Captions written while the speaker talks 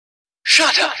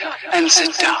Shut up and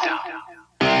sit down.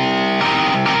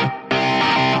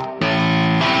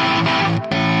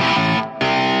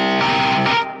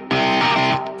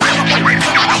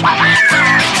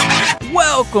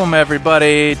 Welcome,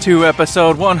 everybody, to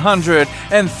episode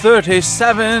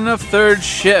 137 of Third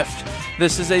Shift.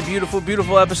 This is a beautiful,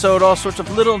 beautiful episode. All sorts of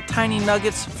little tiny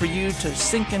nuggets for you to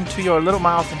sink into your little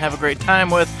mouth and have a great time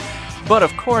with. But,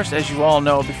 of course, as you all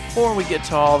know, before we get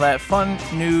to all that fun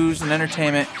news and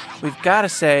entertainment, we've got to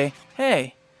say,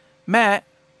 hey, Matt,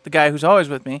 the guy who's always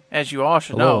with me, as you all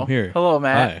should know. Here. Hello,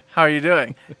 Matt. Hi. How are you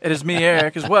doing? It is me,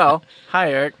 Eric, as well.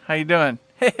 Hi, Eric. How you doing?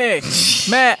 Hey,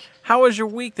 Matt, how was your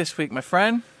week this week, my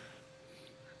friend?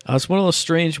 It's one of those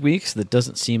strange weeks that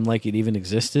doesn't seem like it even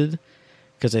existed,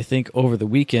 because I think over the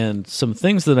weekend, some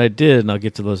things that I did, and I'll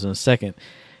get to those in a second,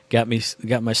 got my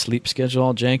sleep schedule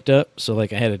all janked up. So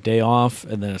like I had a day off,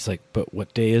 and then it's like, but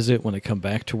what day is it when I come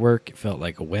back to work? It felt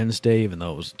like a Wednesday, even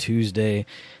though it was Tuesday.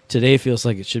 Today feels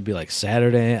like it should be like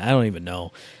Saturday. I don't even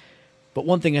know. But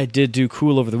one thing I did do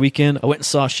cool over the weekend, I went and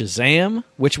saw Shazam,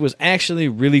 which was actually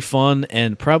really fun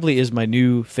and probably is my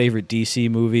new favorite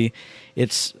DC movie.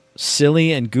 It's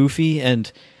silly and goofy and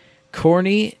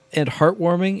corny and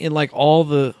heartwarming in like all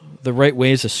the right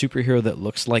ways a superhero that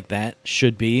looks like that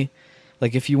should be.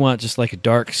 Like if you want just like a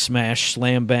dark smash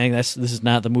slam bang, this is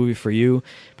not the movie for you.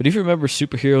 But if you remember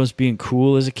superheroes being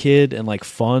cool as a kid and like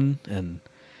fun and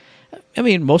I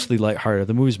mean mostly lighthearted,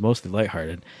 the movie's mostly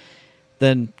lighthearted,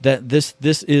 then this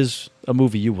is a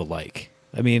movie you will like.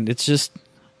 I mean, it's just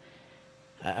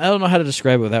I don't know how to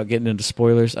describe it without getting into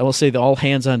spoilers. I will say the all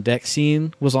hands on deck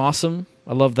scene was awesome.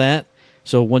 I love that.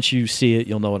 So once you see it,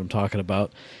 you'll know what I'm talking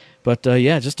about. But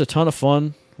yeah, just a ton of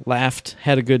fun. Laughed,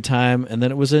 had a good time, and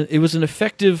then it was an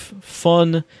effective,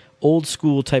 fun, old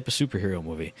school type of superhero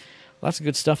movie. Lots of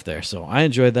good stuff there. So I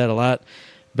enjoyed that a lot,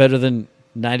 better than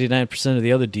 99% of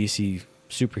the other DC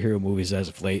superhero movies as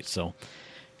of late. So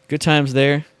good times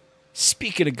there.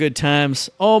 Speaking of good times,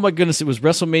 oh my goodness, it was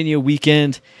WrestleMania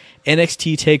weekend,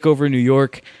 NXT TakeOver New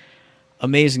York,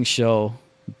 amazing show.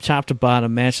 Top to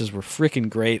bottom, matches were freaking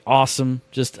great, awesome.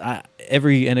 Just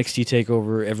every NXT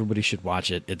takeover, everybody should watch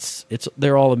it.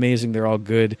 They're all amazing, they're all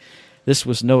good. This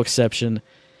was no exception.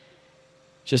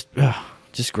 Just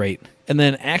great. And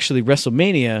then actually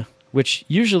WrestleMania, which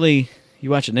usually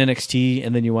you watch an NXT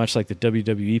and then you watch like the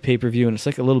WWE pay-per-view, and it's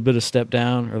like a little bit of step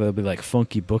down, or there'll be like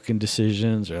funky booking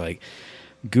decisions or like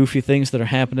goofy things that are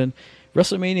happening.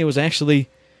 WrestleMania was actually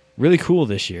really cool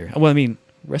this year. Well, I mean,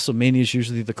 WrestleMania is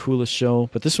usually the coolest show,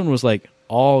 but this one was like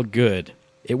all good.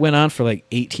 It went on for like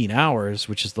 18 hours,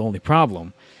 which is the only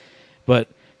problem. But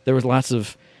there was lots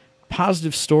of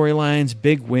positive storylines,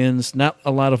 big wins, not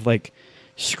a lot of like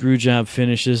screw job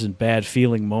finishes and bad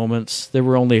feeling moments. There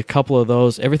were only a couple of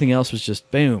those. Everything else was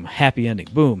just boom, happy ending,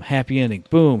 boom, happy ending,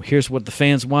 boom. Here's what the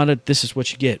fans wanted. This is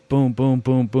what you get. Boom, boom,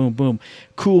 boom, boom, boom.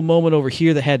 Cool moment over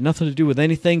here that had nothing to do with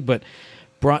anything, but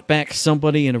brought back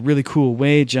somebody in a really cool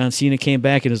way. John Cena came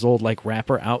back in his old like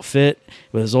rapper outfit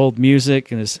with his old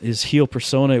music and his heel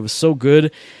persona. It was so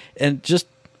good. And just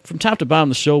from top to bottom,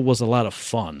 the show was a lot of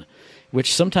fun,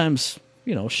 which sometimes,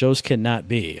 you know, shows cannot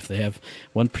be. If they have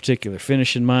one particular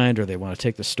finish in mind or they want to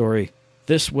take the story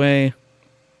this way,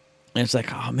 and it's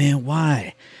like, oh man,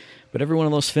 why? But every one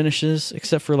of those finishes,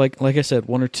 except for like I said,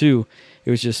 one or two, it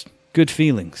was just good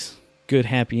feelings, good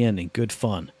happy ending, good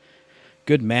fun.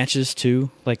 Good matches,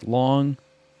 too, like long,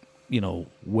 you know,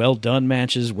 well-done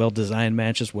matches, well-designed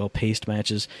matches, well-paced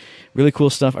matches. Really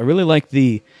cool stuff. I really like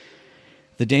the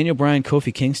Daniel Bryan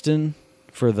Kofi Kingston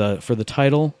for the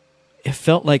title. It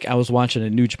felt like I was watching a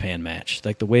New Japan match,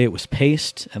 like the way it was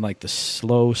paced and like the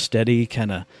slow, steady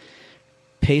kind of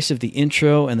pace of the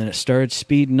intro, and then it started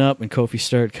speeding up and Kofi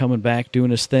started coming back,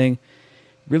 doing his thing.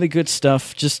 Really good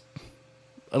stuff. Just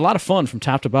a lot of fun from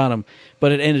top to bottom,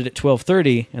 but it ended at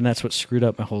 12:30, and that's what screwed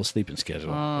up my whole sleeping schedule.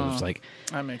 It was like,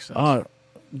 that makes sense. Oh,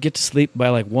 get to sleep by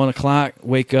like 1 o'clock,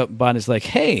 wake up, body's like,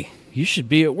 hey, you should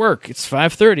be at work. It's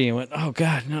 5:30. I went, oh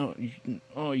God, no,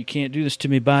 you can't do this to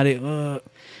me, body.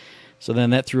 So then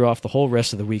that threw off the whole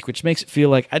rest of the week, which makes it feel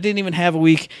like I didn't even have a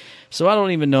week, so I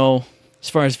don't even know. As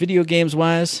far as video games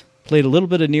wise, played a little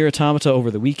bit of Nier Automata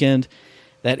over the weekend.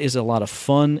 That is a lot of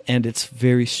fun, and it's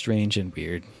very strange and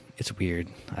weird. It's weird.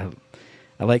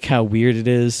 I like how weird it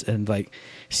is, and like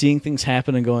seeing things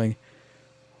happen and going,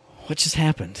 what just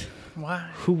happened?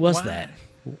 Why? Who was that?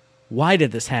 Why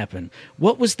did this happen?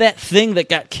 What was that thing that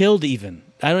got killed even?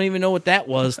 I don't even know what that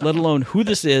was, let alone who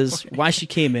this is, why she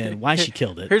came in, why she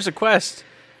killed it. Here's a quest.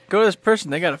 Go to this person.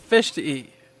 They got a fish to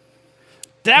eat.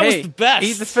 That was the best.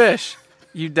 Eat the fish.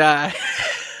 You die.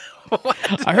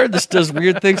 I heard this does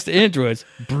weird things to androids.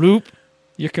 Bloop.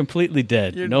 You're completely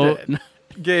dead. You're no, dead.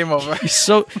 Game over.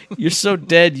 You're so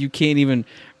dead you can't even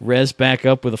res back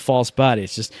up with a false body.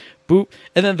 It's just boop,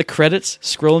 and then the credits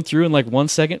scrolling through in like 1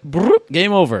 second. Boop,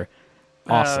 game over.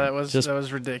 Awesome. That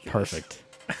was ridiculous. Perfect.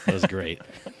 That was great.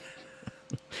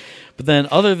 But then,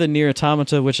 other than Nier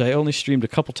Automata, which I only streamed a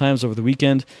couple times over the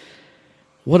weekend,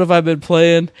 what have I been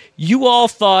playing? You all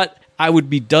thought I would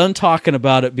be done talking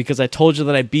about it because I told you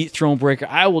that I beat Thronebreaker.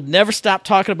 I will never stop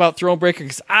talking about Thronebreaker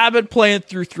because I've been playing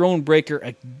through Thronebreaker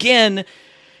again,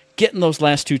 getting those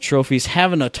last 2 trophies,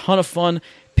 having a ton of fun,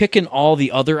 picking all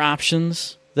the other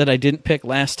options that I didn't pick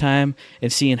last time,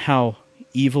 and seeing how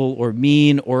evil or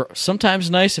mean, or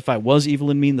sometimes nice if I was evil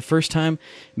and mean the first time,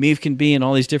 Maeve can be in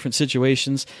all these different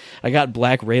situations. I got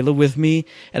Black Rayla with me,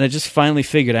 and I just finally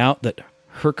figured out that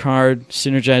her card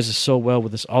synergizes so well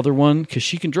with this other one because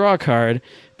she can draw a card,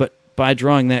 but by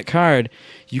drawing that card,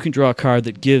 you can draw a card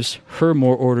that gives her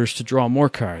more orders to draw more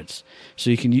cards. So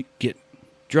you can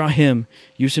draw him,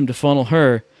 use him to funnel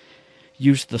her,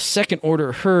 use the second order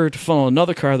of her to funnel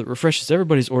another card that refreshes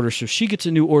everybody's order so she gets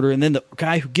a new order, and then the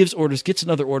guy who gives orders gets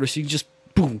another order, so you can just,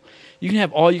 boom. You can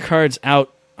have all your cards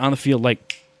out on the field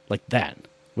like that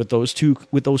with those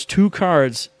two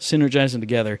cards synergizing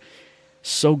together.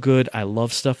 So good. I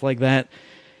love stuff like that.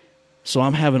 So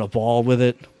I'm having a ball with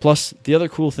it. Plus, the other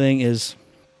cool thing is,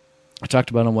 I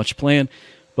talked about on what you're playing,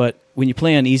 but when you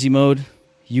play on easy mode,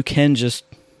 you can just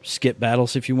skip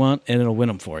battles if you want, and it'll win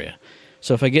them for you.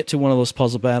 So if I get to one of those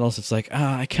puzzle battles, it's like,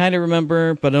 I kind of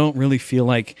remember, but I don't really feel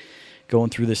like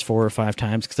going through this 4 or 5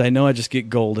 times because I know I just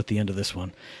get gold at the end of this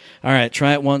one. All right,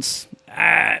 try it once.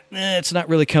 It's not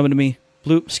really coming to me.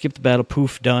 Bloop, skip the battle,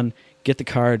 poof, done. Get the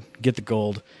card, get the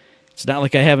gold. It's not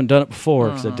like I haven't done it before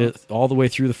because I did it all the way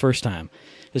through the first time.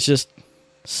 It's just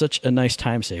such a nice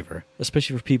time saver,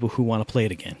 especially for people who want to play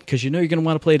it again. Because you know you're going to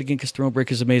want to play it again because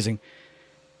Thronebreaker is amazing.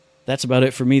 That's about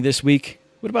it for me this week.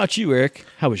 What about you, Eric?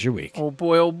 How was your week? Oh,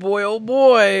 boy, oh, boy, oh,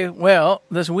 boy. Well,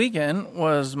 this weekend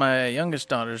was my youngest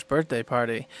daughter's birthday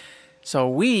party. So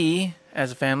we,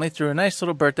 as a family, threw a nice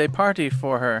little birthday party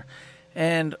for her.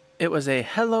 And it was a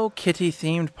Hello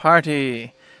Kitty-themed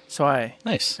party. So I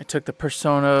took the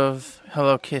persona of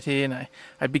Hello Kitty, and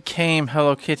I became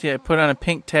Hello Kitty. I put on a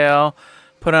pink tail,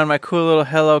 put on my cool little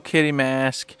Hello Kitty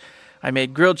mask. I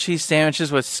made grilled cheese sandwiches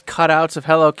with cutouts of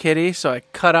Hello Kitty, so I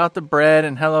cut out the bread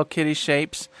in Hello Kitty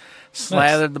shapes,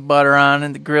 slathered the butter on,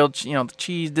 and the grilled, the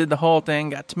cheese, did the whole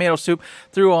thing, got tomato soup,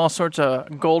 threw all sorts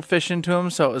of goldfish into them,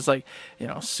 so it was like,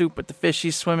 soup with the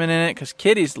fishies swimming in it, because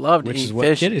kitties love to eat fish. Which is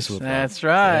what kitties would love. That's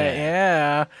right,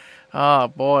 yeah. Oh,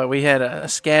 boy, we had a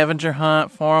scavenger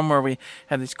hunt for them where we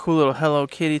had these cool little Hello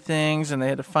Kitty things, and they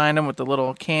had to find them with the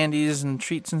little candies and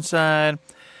treats inside.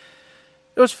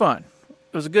 It was fun.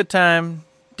 It was a good time.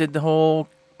 Did the whole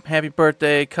happy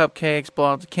birthday, cupcakes,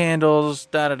 blow out the candles,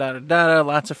 da-da-da-da-da.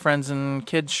 Lots of friends and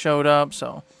kids showed up,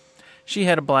 so she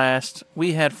had a blast.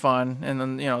 We had fun, and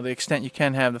then, the extent you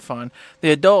can have the fun.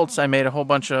 The adults, I made a whole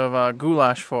bunch of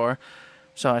goulash for,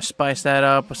 so I spiced that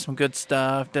up with some good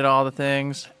stuff, did all the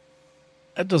things.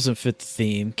 That doesn't fit the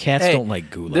theme. Cats don't like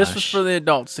goulash. This was for the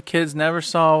adults. The kids never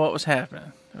saw what was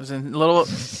happening. It was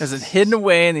hidden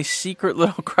away in these secret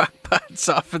little crock pots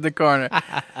off in the corner.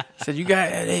 Said, you guys,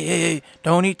 hey,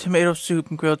 don't eat tomato soup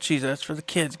and grilled cheese. That's for the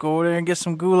kids. Go over there and get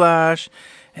some goulash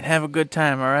and have a good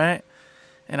time, all right?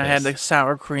 And I had the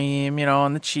sour cream,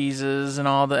 and the cheeses and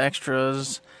all the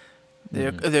extras,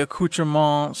 the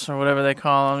accoutrements or whatever they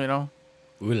call them,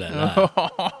 Ooh la la.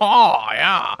 Oh,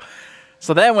 yeah.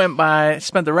 So that went by.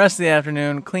 Spent the rest of the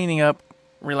afternoon cleaning up,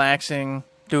 relaxing,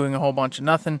 doing a whole bunch of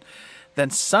nothing. Then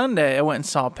Sunday, I went and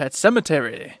saw Pet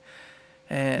Sematary,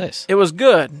 and it was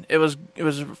good. It was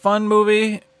a fun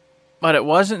movie, but it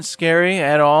wasn't scary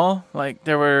at all. Like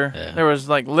there was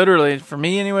like literally for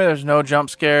me anyway. There's no jump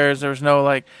scares. There was no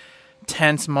like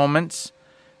tense moments,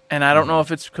 and I don't know if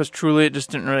it's because truly it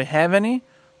just didn't really have any,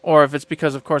 or if it's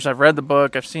because of course I've read the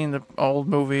book, I've seen the old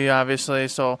movie, obviously.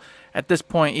 So at this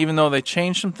point, even though they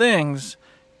changed some things,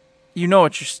 you know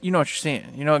what you're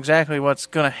seeing. You know exactly what's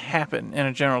going to happen in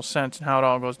a general sense and how it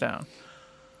all goes down.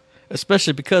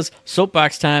 Especially because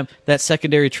Soapbox Time, that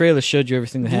secondary trailer showed you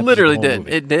everything that happened. Literally in the did.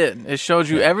 movie. It did. It showed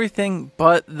you everything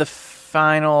but the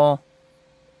final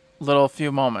little few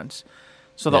moments.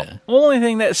 So the only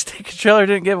thing that sticker trailer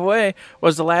didn't give away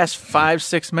was the last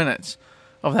 5-6 minutes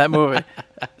of that movie.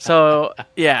 So,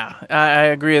 yeah, I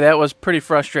agree. That was pretty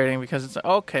frustrating because it's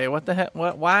okay, what the heck?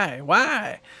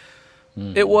 Why?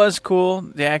 It was cool.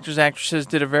 The actresses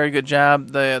did a very good job.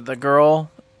 The girl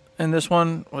in this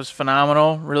one was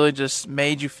phenomenal. Really just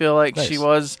made you feel like she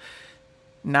was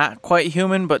not quite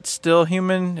human, but still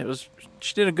human. It was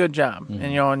she did a good job. And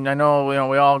and I know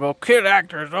we all go kid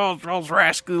actors, those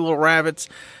rascally little rabbits,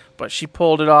 but she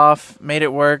pulled it off, made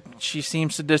it work. She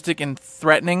seems sadistic and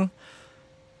threatening.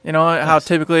 You know how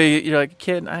typically you're like,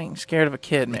 kid, I ain't scared of a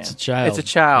kid, man. It's a child. It's a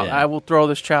child. Yeah. I will throw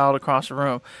this child across the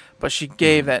room. But she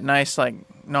gave that nice, like,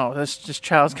 no, this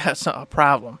child's got a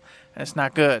problem, and it's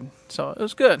not good. So it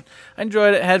was good. I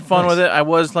enjoyed it, had fun with it. I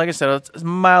was, like I said, I was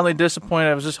mildly disappointed.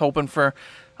 I was just hoping for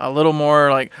a little more,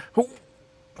 like,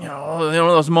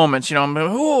 those moments, I'm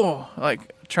like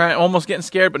almost getting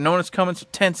scared, but knowing it's coming, so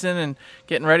tensing and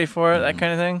getting ready for it, that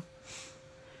kind of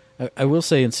thing. I will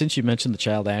say, and since you mentioned the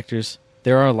child actors,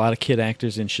 there are a lot of kid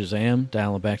actors in Shazam.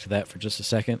 Dialing back to that for just a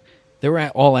second, they were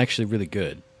all actually really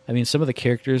good. I mean, some of the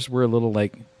characters were a little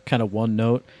like kind of one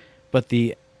note, but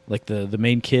the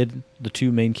main kid, the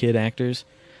two main kid actors,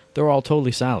 they were all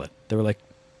totally solid. They were like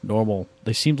normal.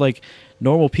 They seemed like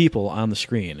normal people on the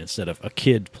screen instead of a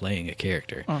kid playing a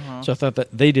character. So I thought that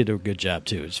they did a good job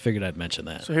too. Just figured I'd mention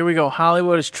that. So here we go.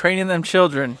 Hollywood is training them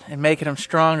children and making them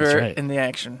stronger in the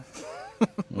action.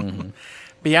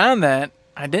 Beyond that,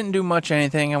 I didn't do much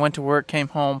anything. I went to work, came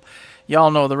home.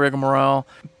 Y'all know the rigmarole.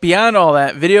 Beyond all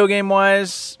that, video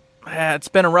game-wise, it's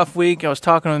been a rough week. I was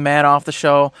talking with Matt off the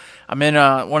show. I'm in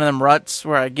one of them ruts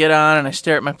where I get on and I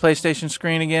stare at my PlayStation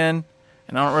screen again,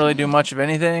 and I don't really do much of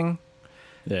anything.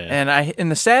 Yeah. And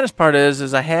the saddest part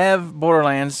is I have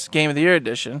Borderlands Game of the Year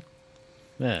edition.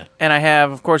 Yeah. And I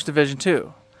have, of course, Division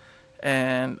 2.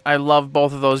 And I love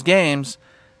both of those games,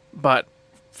 but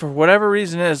for whatever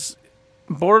reason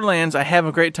Borderlands, I have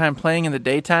a great time playing in the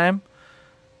daytime.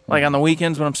 Like on the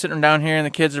weekends when I'm sitting down here and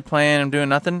the kids are playing, I'm doing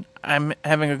nothing, I'm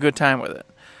having a good time with it.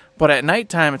 But at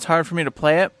nighttime, it's hard for me to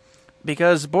play it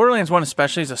because Borderlands 1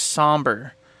 especially is a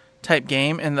somber type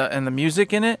game, and the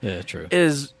music in it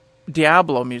is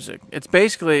Diablo music. It's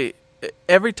basically,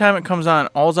 every time it comes on,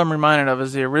 all I'm reminded of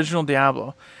is the original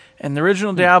Diablo. And the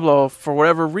original Diablo, for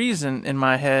whatever reason in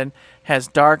my head, has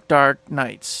dark, dark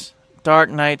nights.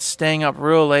 Dark nights, staying up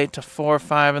real late to 4 or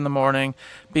 5 in the morning,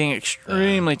 being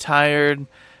extremely tired,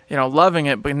 loving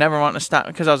it, but never wanting to stop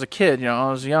because I was a kid,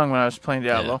 I was young when I was playing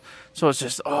Diablo. Yeah. So it's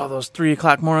just, those 3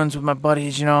 o'clock mornings with my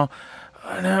buddies, I'm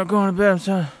not going to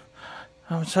bed,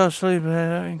 I'm so sleepy,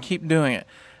 I can keep doing it.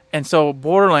 And so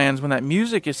Borderlands, when that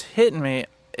music is hitting me,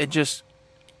 it just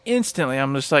instantly,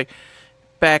 I'm just like,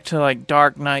 back to like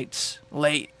dark nights,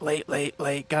 late,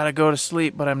 gotta go to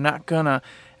sleep, but I'm not gonna.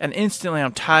 And instantly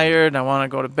I'm tired and I want to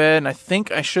go to bed, and I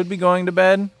think I should be going to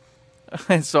bed.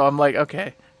 And so I'm like,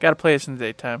 okay, got to play this in the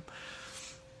daytime.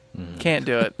 Can't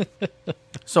do it.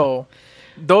 So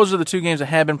those are the 2 games I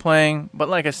have been playing. But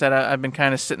like I said, I've been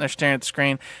kind of sitting there staring at the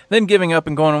screen, then giving up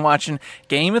and going and watching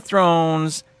Game of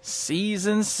Thrones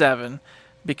Season 7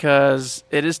 because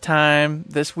it is time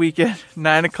this weekend,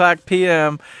 9 o'clock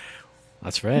p.m.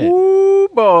 That's right. Ooh,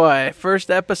 boy.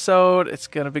 First episode. It's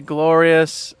going to be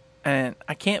glorious. And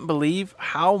I can't believe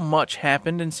how much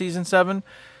happened in Season 7.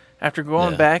 After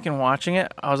going back and watching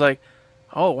it, I was like,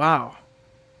 oh, wow.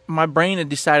 My brain had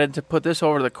decided to put this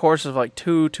over the course of like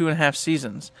 2.5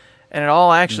 seasons. And it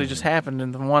all actually just happened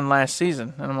in the one last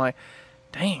season. And I'm like,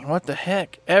 dang, what the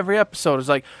heck? Every episode is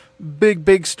like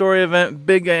big story event,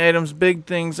 big items, big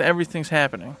things. Everything's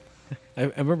happening. I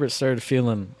remember it started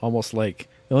feeling almost like,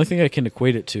 the only thing I can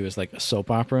equate it to is like a soap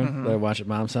opera that I watch at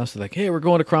Mom's house. They're like, hey, we're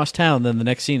going across town. Then the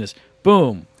next scene is,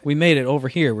 boom, we made it over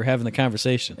here. We're having the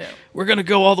conversation. Yeah. We're going to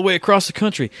go all the way across the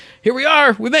country. Here we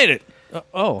are. We made it.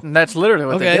 And that's literally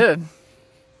what they did.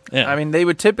 Yeah. I mean, they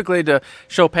would typically, to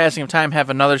show passing of time, have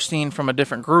another scene from a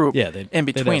different group in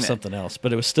between they'd have something else.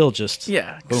 But it was still just,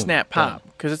 boom, snap, pop.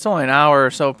 Because it's only an hour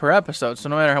or so per episode. So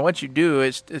no matter what you do,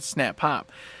 it's snap, pop.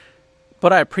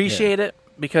 But I appreciate it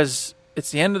because it's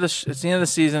the end of the season, it's the end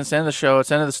of the show, it's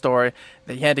the end of the story.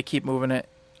 That you had to keep moving it.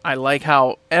 I like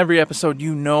how every episode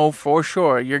for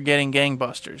sure you're getting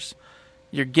gangbusters.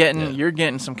 You're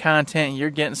getting some content, you're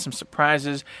getting some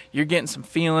surprises, you're getting some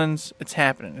feelings. It's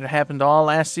happening. It happened all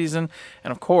last season,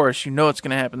 and of course, it's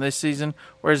going to happen this season.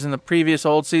 Whereas in the previous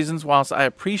old seasons, whilst I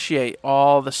appreciate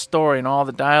all the story and all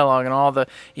the dialogue and all the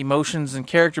emotions and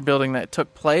character building that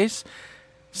took place,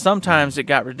 sometimes it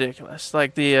got ridiculous.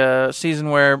 Like the season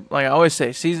where, like I always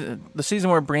say, the season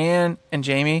where Brienne and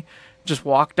Jamie just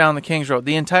walked down the King's Road.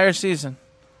 The entire season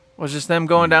was just them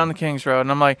going down the King's Road.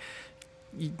 And I'm like,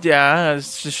 yeah,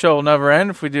 this show will never end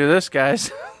if we do this,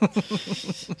 guys.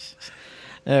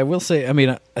 I will say, I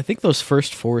mean, I think those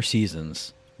first 4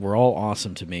 seasons were all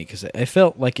awesome to me because I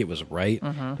felt like it was right.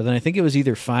 But then I think it was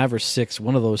either 5 or 6,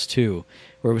 one of those 2,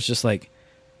 where it was just like,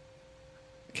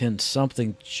 can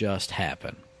something just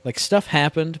happen? like stuff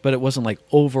happened, but it wasn't like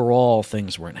overall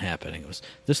things weren't happening. It was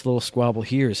this little squabble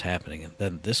here is happening, and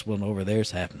then this one over there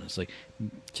is happening. It's like,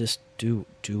 just do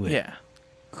it. Yeah.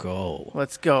 Go.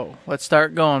 Let's go. Let's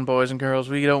start going, boys and girls.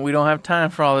 We don't have time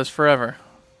for all this forever.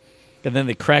 And then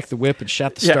they cracked the whip and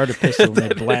shot the starter pistol and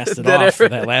they blasted off for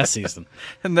that last season.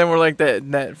 And then we're like that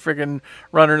freaking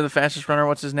runner, the fastest runner.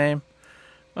 What's his name?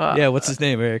 Yeah, what's his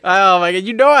name, Eric? Oh my God!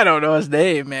 You know I don't know his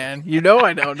name, man. You know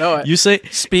I don't know it. You say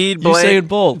Speed. You say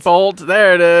Bolt. Bolt.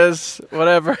 There it is.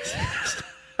 Whatever.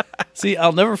 See,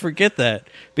 I'll never forget that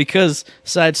because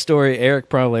side story. Eric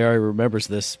probably already remembers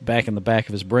this back in the back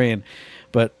of his brain,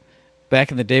 but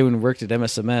back in the day when we worked at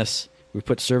MSMS, we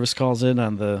put service calls in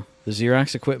on the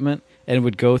Xerox equipment, and it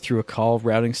would go through a call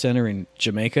routing center in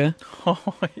Jamaica.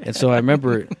 Oh, yeah. And so I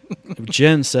remember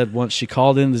Jen said once she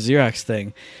called in the Xerox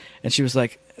thing, and she was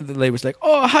like, the lady was like,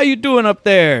 "Oh, how you doing up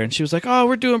there?" And she was like, "Oh,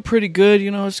 we're doing pretty good. You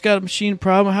know, it's got a machine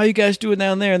problem. How you guys doing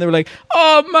down there?" And they were like,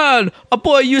 "Oh, man, a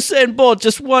boy Usain Bolt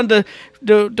just won the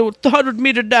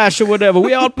 100-meter dash or whatever.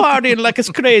 We all partying like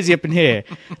it's crazy up in here."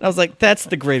 And I was like, that's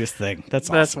the greatest thing. That's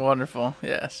awesome. That's wonderful.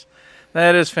 Yes.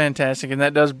 That is fantastic, and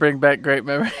that does bring back great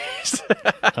memories.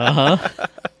 Uh-huh.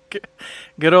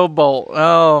 Good old Bolt.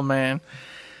 Oh, man.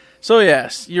 So,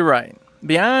 yes, you're right.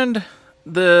 Beyond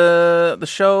the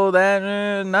show,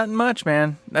 that not much,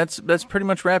 man. That's pretty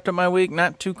much wrapped up my week.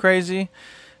 Not too crazy,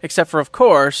 except for, of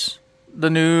course, the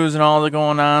news and all the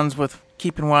going-ons with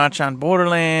keeping watch on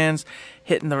Borderlands,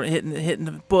 hitting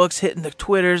the books, hitting the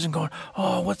Twitters, and going,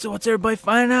 "Oh, what's everybody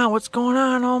finding out? What's going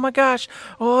on? Oh my gosh!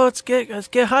 Oh, let's get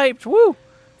hyped! Woo,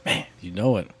 man!" You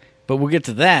know it. But we'll get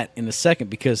to that in a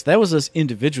second because that was us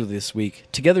individually this week.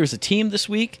 Together as a team this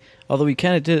week, although we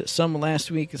kind of did it some last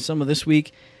week and some of this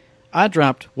week. I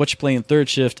dropped What You Playing Third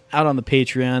Shift out on the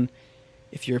Patreon.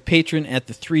 If you're a patron at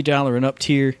the $3 and up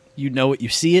tier, you know it, you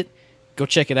see it. Go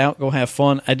check it out. Go have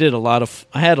fun. I had a lot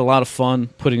of fun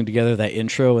putting together that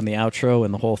intro and the outro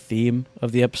and the whole theme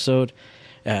of the episode.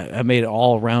 I made it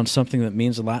all around something that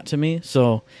means a lot to me.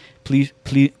 So please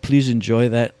enjoy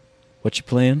that. What you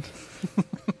playing?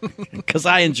 Because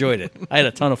I enjoyed it. I had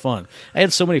a ton of fun. I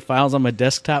had so many files on my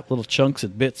desktop, little chunks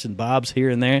and bits and bobs here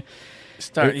and there.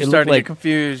 You start to get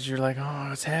confused. You're like, "Oh,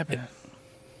 what's happening?"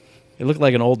 It looked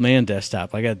like an old man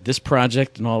desktop. I got this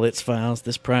project and all its files,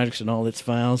 this project and all its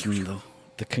files, and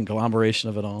the conglomeration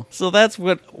of it all. So that's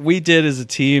what we did as a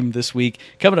team this week.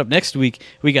 Coming up next week,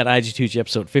 we got IG2G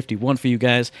episode 51 for you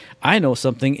guys. I know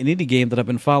something, an indie game that I've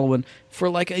been following for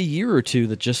like a year or two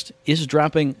that just is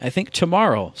dropping, I think,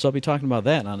 tomorrow. So I'll be talking about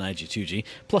that on IG2G,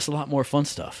 plus a lot more fun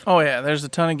stuff. Oh, yeah. There's a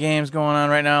ton of games going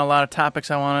on right now, a lot of topics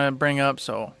I want to bring up.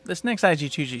 So this next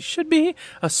IG2G should be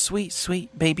a sweet,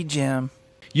 sweet baby gem.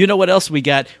 You know what else we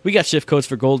got? We got shift codes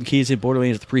for golden keys in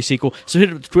Borderlands the pre-sequel. So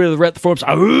hit up the Twitter, the Reddit, the forums.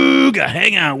 Ooga,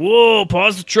 hang on. Whoa,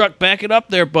 pause the truck. Back it up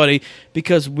there, buddy.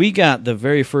 Because we got the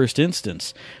very first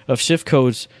instance of shift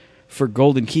codes for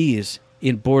golden keys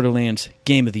in Borderlands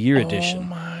Game of the Year edition. Oh,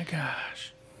 my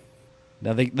gosh.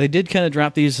 Now, they did kind of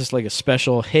drop these as like a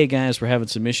special, hey, guys, we're having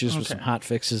some issues with some hot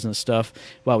fixes and stuff.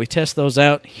 While we test those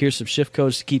out, here's some shift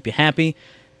codes to keep you happy.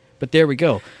 But there we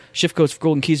go. Shift codes for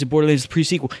golden keys in Borderlands the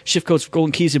pre-sequel. Shift codes for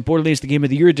golden keys in Borderlands the Game of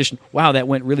the Year edition. Wow, that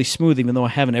went really smooth, even though I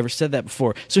haven't ever said that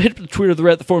before. So hit up the Twitter, the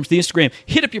Reddit, the forums, the Instagram.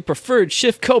 Hit up your preferred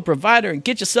shift code provider and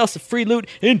get yourself some free loot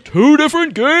in 2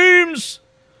 different games.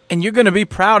 And you're going to be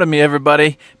proud of me,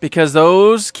 everybody, because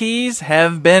those keys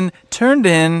have been turned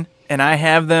in, and I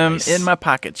have them in my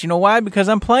pockets. You know why? Because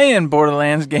I'm playing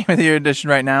Borderlands Game of the Year edition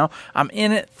right now. I'm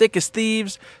in it, thick as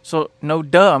thieves. So no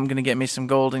duh, I'm going to get me some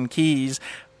golden keys.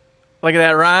 Look at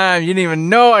that rhyme. You didn't even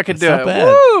know I could do it. Bad.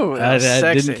 Woo! I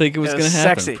didn't think it was going to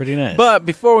happen. Sexy. Pretty nice. But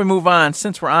before we move on,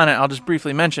 since we're on it, I'll just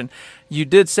briefly mention, you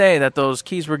did say that those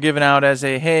keys were given out as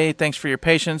a, hey, thanks for your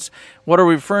patience. What are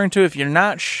we referring to? If you're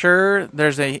not sure,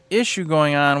 there's a issue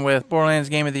going on with Borderlands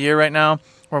Game of the Year right now,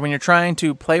 where when you're trying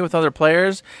to play with other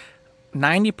players,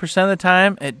 90% of the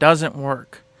time, it doesn't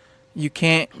work. You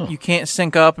can't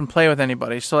sync up and play with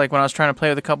anybody. So like when I was trying to play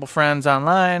with a couple friends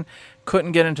online,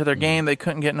 couldn't get into their game, they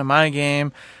couldn't get into my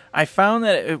game. I found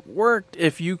that it worked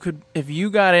if you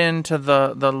got into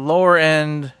the lower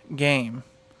end game.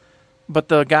 But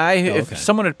the guy, if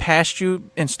someone had passed you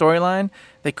in storyline,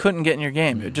 they couldn't get in your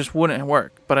game. It just wouldn't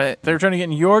work. But if they were trying to get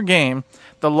in your game,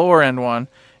 the lower end one,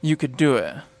 you could do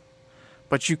it.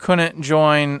 But you couldn't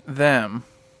join them.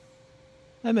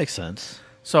 That makes sense.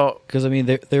 So, because I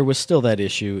mean, there was still that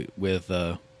issue with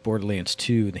Borderlands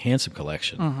 2, the Handsome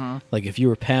Collection. Mm-hmm. Like if you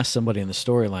were past somebody in the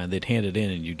storyline, they'd hand it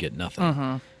in and you'd get nothing.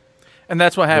 Mm-hmm. And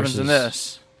that's what happens in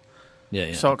this.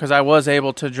 Yeah. So, because I was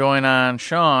able to join on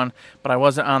Sean, but I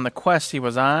wasn't on the quest he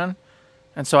was on,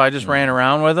 and so I just ran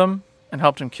around with him, and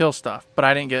helped him kill stuff, but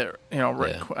I didn't get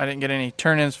I didn't get any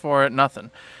turn-ins for it,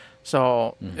 nothing.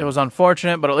 So it was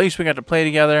unfortunate, but at least we got to play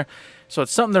together. So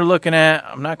it's something they're looking at.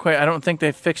 I don't think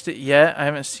they've fixed it yet. I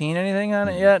haven't seen anything on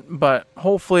it yet, but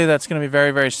hopefully that's going to be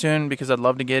very, very soon, because I'd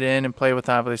love to get in and play with,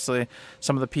 obviously,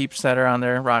 some of the peeps that are on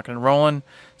there rocking and rolling.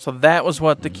 So that was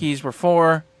what the keys were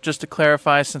for, just to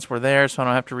clarify since we're there, so I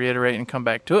don't have to reiterate and come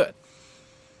back to it.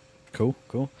 Cool.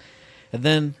 And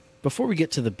then before we get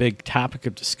to the big topic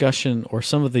of discussion, or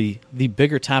some of the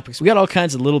bigger topics, we got all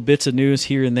kinds of little bits of news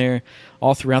here and there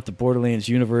all throughout the Borderlands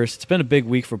universe. It's been a big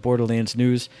week for Borderlands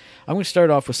news. I'm going to start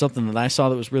off with something that I saw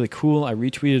that was really cool. I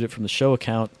retweeted it from the show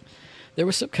account. There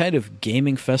was some kind of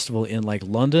gaming festival in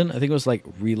London. I think it was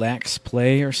Relax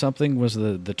Play or something was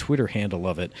the Twitter handle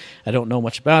of it. I don't know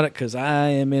much about it because I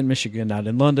am in Michigan, not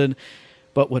in London.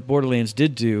 But what Borderlands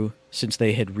did do, since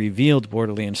they had revealed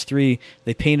Borderlands 3,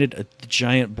 they painted a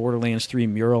giant Borderlands 3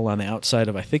 mural on the outside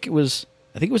of, I think it was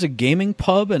a gaming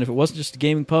pub, and if it wasn't just a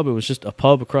gaming pub, it was just a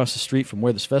pub across the street from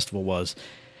where this festival was.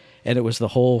 And it was the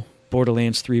whole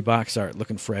Borderlands 3 box art,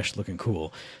 looking fresh, looking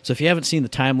cool. So if you haven't seen the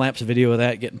time-lapse video of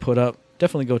that getting put up,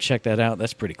 definitely go check that out.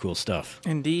 That's pretty cool stuff.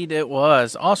 Indeed it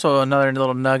was. Also, another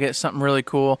little nugget, something really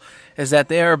cool, is that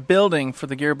they are building for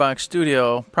the Gearbox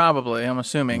studio, probably, I'm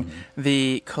assuming,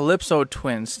 the Calypso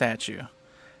Twins statue.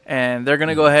 And they're going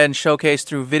to go ahead and showcase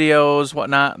through videos,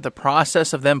 whatnot, the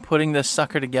process of them putting this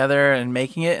sucker together and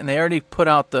making it. And they already put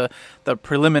out the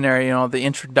preliminary, the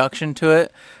introduction to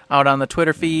it out on the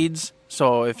Twitter feeds.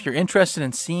 So if you're interested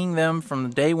in seeing them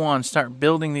from day one start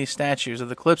building these statues of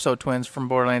the Calypso Twins from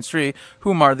Borderlands 3,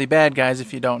 whom are the bad guys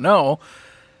if you don't know,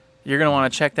 you're going to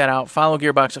want to check that out. Follow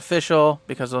Gearbox Official,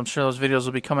 because I'm sure those videos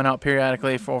will be coming out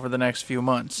periodically for over the next few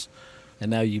months.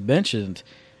 And now you mentioned,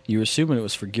 you were assuming it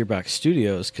was for Gearbox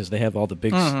Studios because they have all the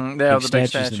big, big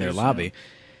statues in their lobby. Yeah.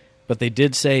 But they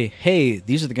did say, hey,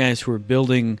 these are the guys who are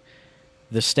building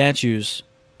the statues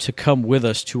to come with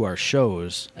us to our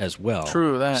shows as well.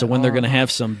 True that. So when they're going to have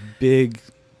some big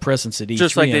presence at E3,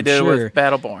 just like they did with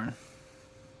Battleborn.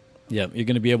 Yeah, you're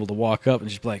going to be able to walk up and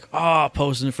just be like,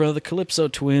 posing in front of the Calypso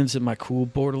Twins in my cool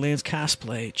Borderlands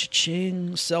cosplay.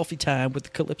 Cha-ching, selfie time with the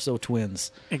Calypso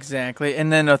Twins. Exactly.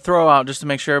 And then a throw out, just to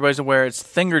make sure everybody's aware, it's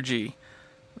Thingery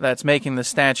that's making the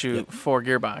statue for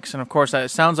Gearbox. And, of course, it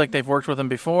sounds like they've worked with them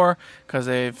before, because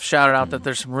they've shouted out that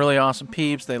there's some really awesome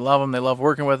peeps. They love them. They love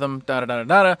working with them,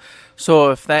 da-da-da-da-da. So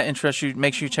if that interests you,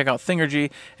 make sure you check out Thingery,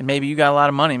 and maybe you got a lot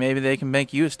of money. Maybe they can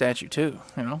make you a statue, too,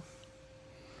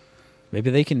 Maybe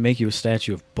they can make you a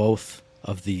statue of both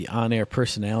of the on-air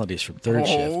personalities from Third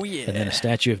Shift. Yeah. And then a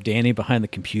statue of Danny behind the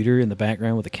computer in the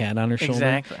background with a cat on her shoulder.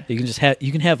 Exactly.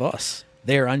 You can have us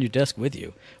there on your desk with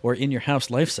you, or in your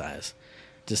house life-size.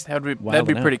 That'd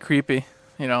be pretty creepy,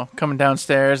 coming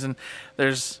downstairs and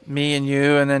there's me and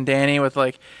you and then Danny with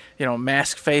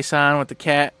mask face on with the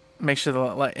cat. Make sure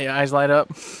the eyes light up.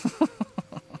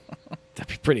 That'd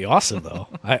be pretty awesome, though.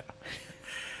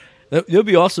 It'll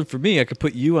be awesome for me. I could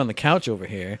put you on the couch over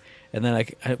here, and then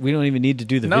we don't even need to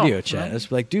do the video chat.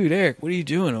 It's like, dude, Eric, what are you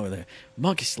doing over there?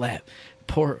 Monkey slap.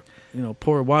 Pour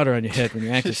water on your head when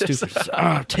you're acting stupid.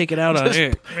 Take it out on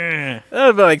Eric. That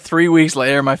would be like 3 weeks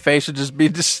later. My face would just be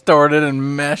distorted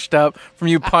and meshed up from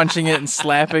you punching it and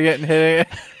slapping it and hitting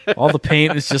it. All the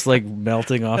paint is just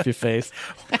melting off your face.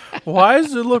 Why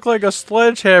does it look like a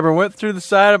sledgehammer went through the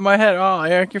side of my head? Oh,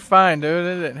 Eric, you're fine, dude.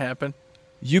 It didn't happen.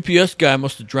 UPS guy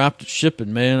must have dropped it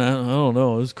shipping, man. I don't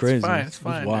know. It was crazy. It's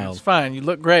fine. It was wild. It's fine. You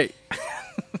look great.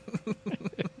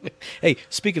 Hey,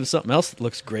 speaking of something else that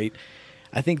looks great,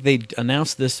 I think they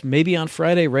announced this maybe on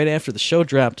Friday right after the show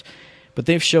dropped, but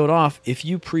they've showed off if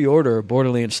you pre-order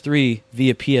Borderlands 3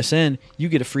 via PSN, you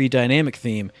get a free dynamic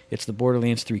theme. It's the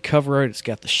Borderlands 3 cover art. It's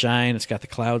got the shine. It's got the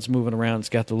clouds moving around. It's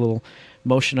got the little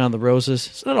motion on the roses.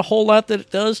 It's not a whole lot that it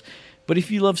does, but if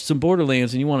you love some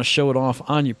Borderlands and you want to show it off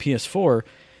on your PS4,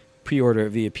 pre-order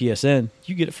it via PSN,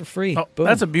 you get it for free. Oh,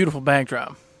 that's a beautiful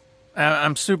backdrop.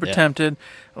 I'm super tempted.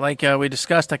 Like we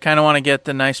discussed, I kind of want to get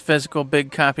the nice physical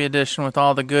big copy edition with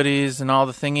all the goodies and all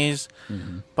the thingies.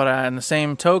 Mm-hmm. But in the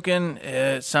same token,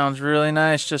 it sounds really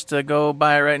nice just to go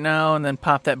buy it right now and then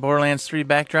pop that Borderlands 3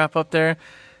 backdrop up there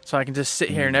so I can just sit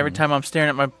here and every time I'm staring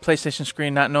at my PlayStation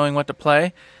screen not knowing what to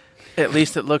play, at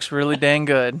least it looks really dang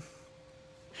good.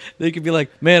 They could be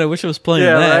like, man, I wish I was playing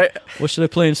that. Right? What should I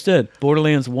play instead?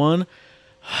 Borderlands 1?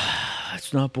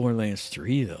 It's not Borderlands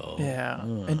 3, though. Yeah.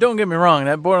 And don't get me wrong,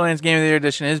 that Borderlands Game of the Year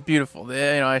edition is beautiful.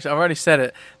 I've already said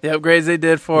it. The upgrades they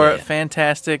did for it,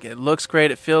 fantastic. It looks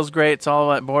great. It feels great. It's all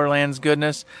that Borderlands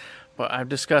goodness. But I've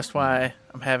discussed why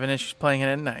I'm having issues playing it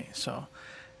at night. So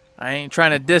I ain't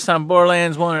trying to diss on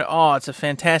Borderlands 1 at all. It's a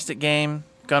fantastic game.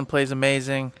 Gunplay's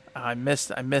amazing. I missed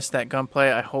that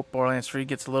gunplay. I hope Borderlands 3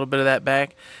 gets a little bit of that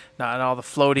back. Not all the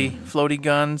floaty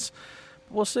guns.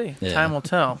 We'll see. Yeah. Time will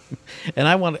tell. And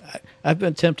I've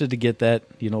been tempted to get that,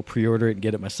 pre-order it and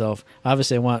get it myself.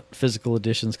 Obviously, I want physical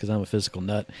editions because I'm a physical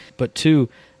nut. But two,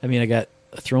 I got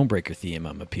a Thronebreaker theme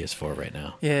on my PS4 right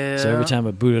now. Yeah. So every time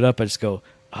I boot it up, I just go,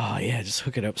 oh, yeah, just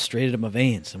hook it up straight into my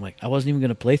veins. I'm like, I wasn't even going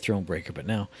to play Thronebreaker, but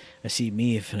now I see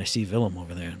Meave and I see Willem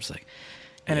over there. And I'm just like,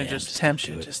 and it just tempts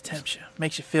you. Just tempts you.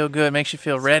 Makes you feel good. Makes you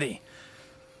feel ready.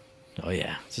 Oh,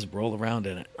 yeah. Just roll around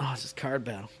in it. Oh, it's just card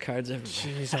battle. Cards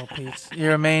everywhere. Jeez, oh, Pete.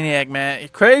 You're a maniac, Matt. You're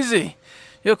crazy.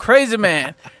 You're a crazy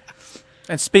man.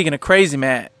 And speaking of crazy,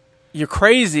 Matt, you're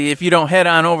crazy if you don't head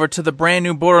on over to the brand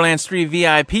new Borderlands 3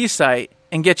 VIP site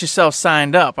and get yourself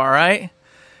signed up, all right?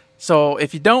 So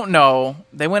if you don't know,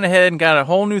 they went ahead and got a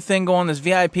whole new thing going, this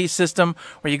VIP system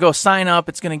where you go sign up.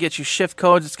 It's going to get you shift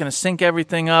codes. It's going to sync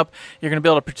everything up. You're going to be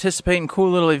able to participate in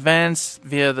cool little events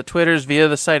via the Twitters, via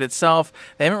the site itself.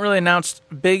 They haven't really announced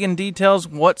big in details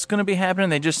what's going to be happening.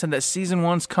 They just said that Season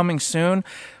 1's coming soon.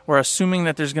 We're assuming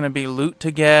that there's going to be loot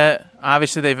to get.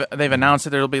 Obviously, they've announced that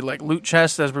there will be like loot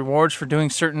chests as rewards for doing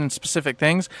certain specific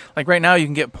things. Like right now, you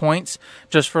can get points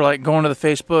just for like going to the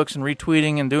Facebooks and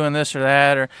retweeting and doing this or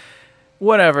that or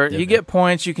whatever. You get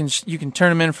points. You can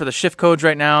turn them in for the shift codes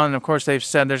right now. And of course, they've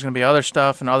said there's going to be other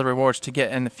stuff and other rewards to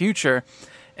get in the future.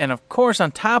 And of course,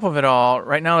 on top of it all,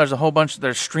 right now there's a whole bunch of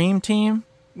their stream team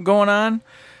going on.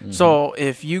 Mm-hmm. So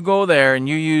if you go there and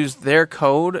you use their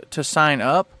code to sign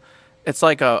up, it's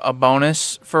like a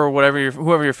bonus for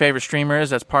whoever your favorite streamer is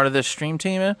that's part of this stream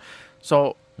team.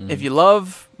 So if you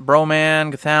love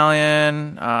Broman,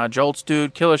 Gathalion, Jolts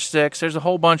Dude, Killer 6, there's a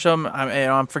whole bunch of them.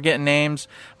 I'm forgetting names.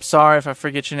 I'm sorry if I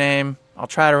forget your name. I'll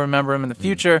try to remember them in the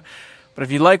future. But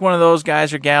if you like one of those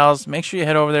guys or gals, make sure you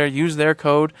head over there, use their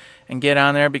code, and get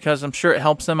on there because I'm sure it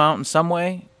helps them out in some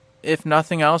way. If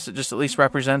nothing else, it just at least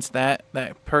represents that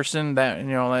person,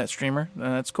 that streamer, and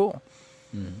that's cool.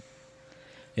 Mm.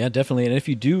 Yeah, definitely. And if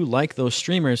you do like those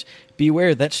streamers,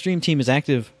 beware that stream team is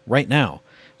active right now.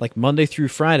 Like Monday through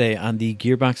Friday on the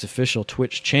Gearbox official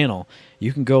Twitch channel,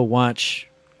 you can go watch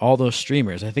all those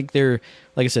streamers. I think they're,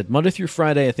 like I said, Monday through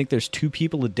Friday, I think there's 2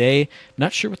 people a day. I'm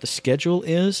not sure what the schedule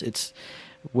is. It's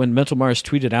when Mental Mars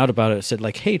tweeted out about it, it said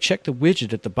like, hey, check the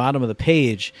widget at the bottom of the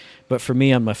page. But for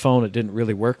me on my phone, it didn't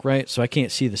really work right, so I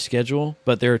can't see the schedule.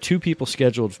 But there are 2 people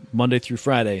scheduled Monday through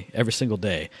Friday every single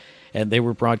day. And they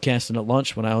were broadcasting at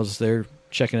lunch when I was there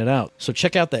checking it out. So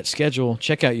check out that schedule,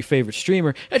 check out your favorite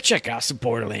streamer, and check out some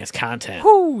Borderlands content.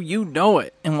 Whoo, you know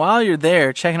it. And while you're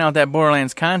there checking out that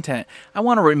Borderlands content, I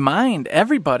want to remind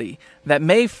everybody that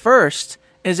May 1st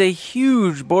is a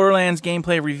huge Borderlands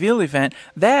gameplay reveal event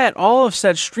that all of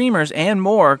said streamers and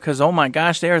more, because oh my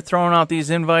gosh, they are throwing out these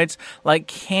invites like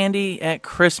candy at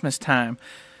Christmas time.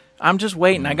 I'm just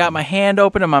waiting. I got my hand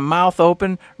open and my mouth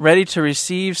open, ready to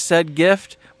receive said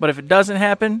gift. But if it doesn't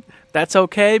happen, that's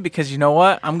okay because you know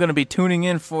what? I'm going to be tuning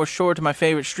in for sure to my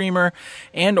favorite streamer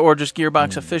and or just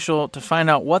Gearbox official to find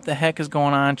out what the heck is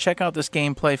going on. Check out this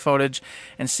gameplay footage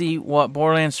and see what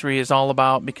Borderlands 3 is all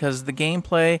about because the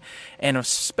gameplay and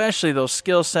especially those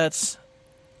skill sets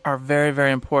are very,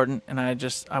 very important. And I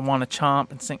want to chomp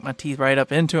and sink my teeth right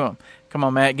up into them. Come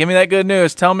on, Matt. Give me that good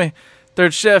news. Tell me.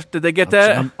 Third shift. Did they get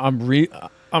that? I'm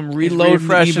reloading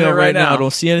the email right now. I don't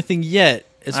see anything yet.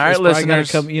 It's probably going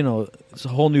to come, it's a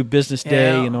whole new business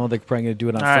day, they're probably going to do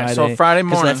it on Friday. Right, so Friday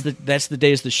morning. That's the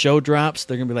days the show drops.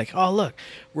 They're going to be like, oh, look,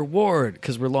 reward,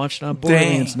 because we're launching on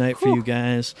Borderlands night for you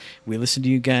guys. We listen to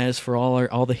you guys for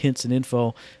all the hints and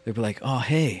info. They'll be like, oh,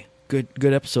 hey, good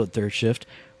episode, Third Shift.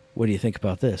 What do you think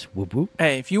about this? Whoop, whoop.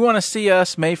 Hey, if you want to see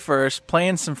us May 1st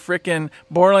playing some frickin'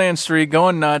 Borderlands 3,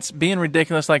 going nuts, being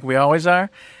ridiculous like we always are,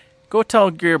 go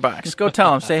tell Gearbox. Go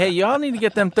tell them. Say, hey, y'all need to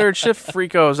get them Third Shift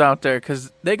freakos out there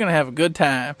because they're going to have a good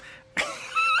time.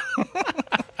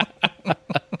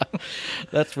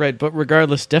 That's right. But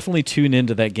regardless, definitely tune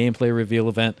into that gameplay reveal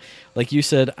event. Like you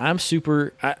said, I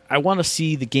want to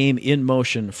see the game in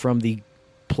motion from the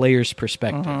player's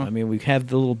perspective. I mean, we have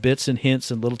the little bits and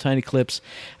hints and little tiny clips.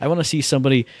 I want to see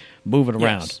somebody moving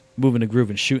around, moving and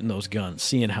grooving, shooting those guns,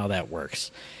 seeing how that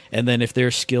works. And then if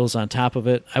there's skills on top of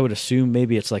it, I would assume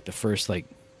maybe it's like the first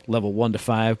level 1 to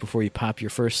 5 before you pop your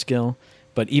first skill.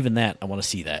 But even that, I want to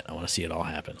see that. I want to see it all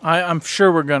happen. I'm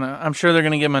sure they're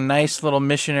gonna give them a nice little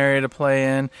mission area to play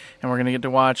in, and we're gonna get to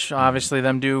watch obviously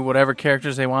them do whatever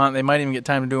characters they want. They might even get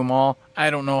time to do them all.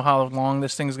 I don't know how long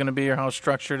this thing's gonna be or how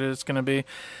structured it's gonna be.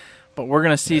 But we're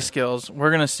going to see skills.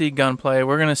 We're going to see gunplay.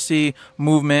 We're going to see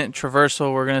movement,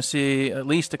 traversal. We're going to see at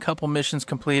least a couple missions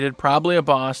completed, probably a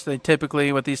boss. They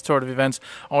typically, with these sort of events,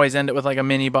 always end it with like a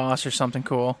mini boss or something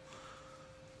cool.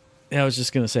 I was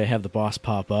just going to say have the boss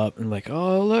pop up and like,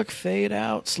 oh, look, fade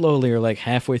out slowly, or like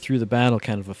halfway through the battle,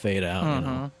 kind of a fade out. You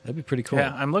know? That'd be pretty cool.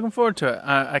 Yeah, I'm looking forward to it.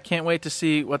 I can't wait to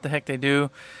see what the heck they do,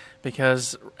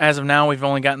 because as of now, we've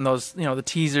only gotten those, the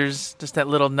teasers, just that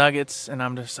little nuggets, and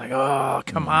I'm just like, oh,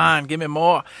 come on, give me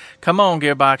more. Come on,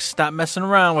 Gearbox, stop messing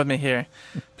around with me here.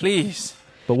 Please.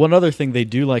 But one other thing they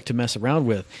do like to mess around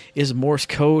with is Morse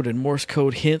code and Morse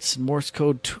code hints and Morse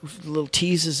code little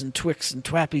teases and twicks and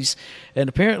twappies. And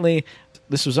apparently,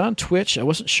 this was on Twitch. I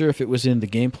wasn't sure if it was in the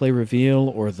gameplay reveal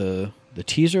or the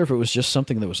teaser, if it was just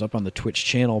something that was up on the Twitch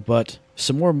channel. But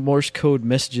some more Morse code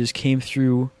messages came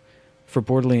through for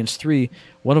Borderlands 3.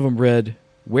 One of them read,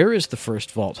 "Where is the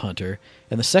first Vault Hunter?"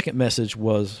 And the second message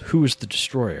was, "Who is the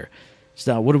Destroyer?"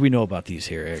 So now, what do we know about these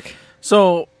here, Eric?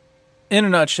 So, in a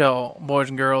nutshell, boys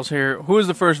and girls here, who is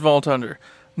the first Vault Hunter?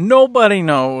 Nobody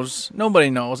knows. Nobody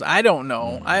knows. I don't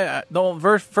know.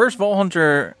 The first Vault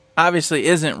Hunter obviously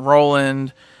isn't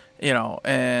Roland,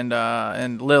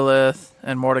 and Lilith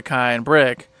and Mordecai and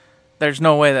Brick. There's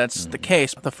no way that's the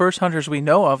case. The first hunters we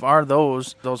know of are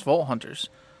those Vault Hunters.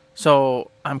 So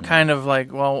I'm kind of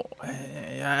like, well,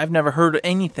 I've never heard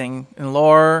anything in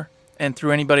lore and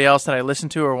through anybody else that I listen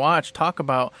to or watch talk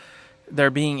about there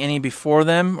being any before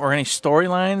them or any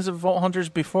storylines of Vault Hunters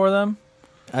before them.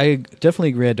 I definitely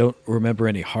agree. I don't remember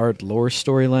any hard lore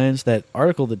storylines. That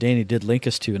article that Danny did link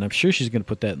us to, and I'm sure she's going to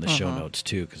put that in the show notes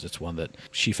too, because it's one that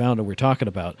she found and we're talking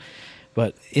about.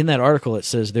 But in that article, it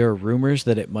says there are rumors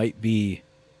that it might be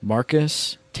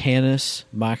Marcus, Tanis,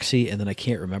 Moxie, and then I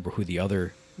can't remember who the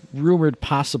other rumored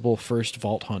possible first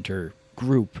Vault Hunter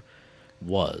group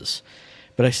was.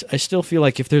 But I still feel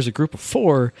like if there's a group of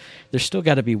 4, there's still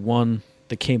got to be one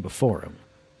that came before him.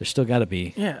 There's still got to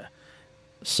be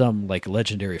some like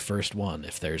legendary first one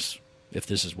if this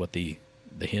is what the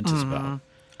hint is about.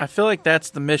 I feel like that's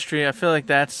the mystery. I feel like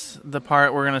that's the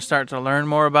part we're going to start to learn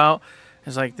more about,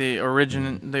 is like the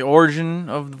origin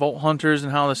of the Vault Hunters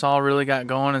and how this all really got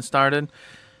going and started.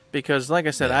 Because like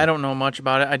I said, I don't know much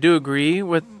about it. I do agree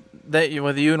with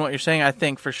you and what you're saying. I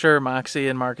think for sure Moxie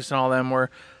and Marcus and all them were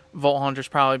Vault Hunters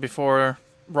probably before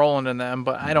Roland and them,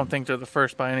 but I don't think they're the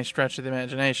first by any stretch of the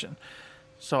imagination.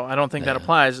 So I don't think that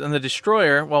applies. And the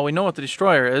Destroyer, well, we know what the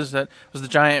Destroyer is. That was the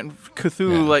giant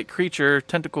Cthulhu-like creature,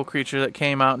 tentacle creature that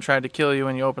came out and tried to kill you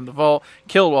when you opened the vault,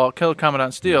 killed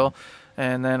Commandant Steele,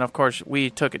 and then, of course, we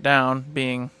took it down,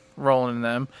 being Roland and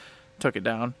them, took it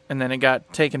down. And then it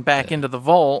got taken back into the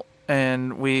vault,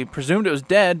 and we presumed it was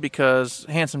dead because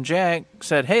Handsome Jack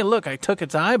said, hey, look, I took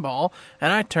its eyeball,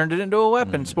 and I turned it into a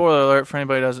weapon. Spoiler alert for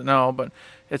anybody who doesn't know, but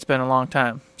it's been a long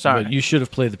time. Sorry. But you should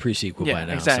have played the pre-sequel by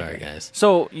now. Exactly. Sorry, guys.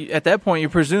 So at that point, you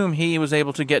presume he was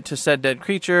able to get to said dead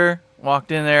creature,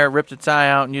 walked in there, ripped its eye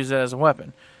out, and used it as a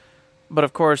weapon. But,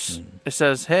 of course, it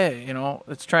says, hey,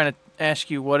 it's trying to ask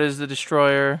you, what is the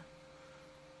Destroyer?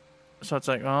 So it's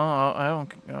like, I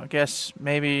guess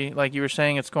maybe, like you were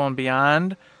saying, it's going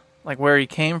beyond, like where he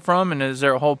came from, and is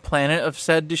there a whole planet of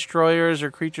said destroyers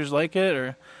or creatures like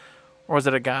it, or is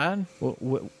it a god?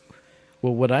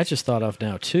 Well, what I just thought of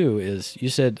now too is you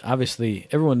said obviously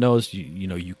everyone knows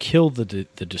you kill the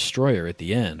destroyer at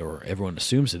the end, or everyone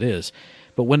assumes it is,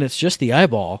 but when it's just the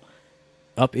eyeball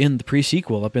up in the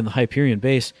pre-sequel, up in the Hyperion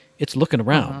base, it's looking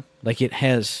around like it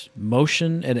has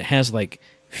motion and it has like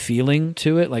feeling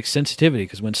to it, like sensitivity,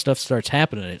 because when stuff starts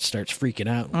happening, it starts freaking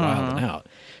out and wilding out.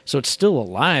 So it's still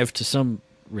alive to some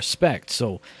respect.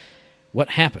 So what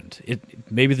happened?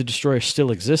 Maybe the Destroyer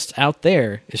still exists out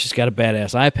there. It's just got a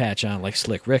badass eye patch on, like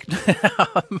Slick Rick.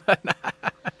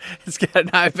 It's got an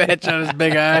eye patch on his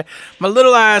big eye. My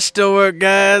little eyes still work,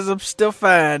 guys. I'm still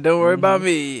fine. Don't worry about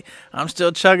me. I'm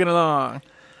still chugging along.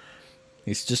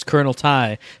 He's just Colonel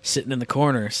Ty sitting in the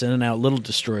corner, sending out little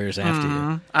destroyers after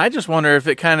you. I just wonder if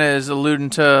it kind of is alluding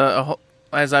to,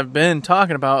 as I've been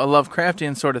talking about, a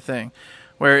Lovecraftian sort of thing,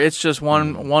 where it's just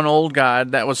one old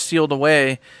god that was sealed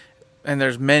away, and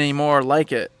there's many more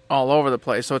like it all over the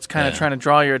place. So it's kind of trying to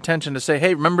draw your attention to say,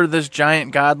 hey, remember this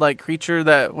giant godlike creature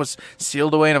that was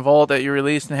sealed away in a vault that you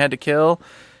released and had to kill?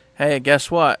 Hey, guess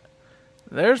what?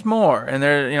 There's more, and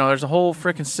there's a whole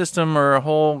freaking system or a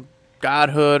whole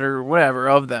godhood or whatever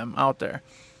of them out there.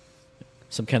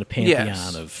 Some kind of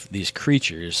pantheon of these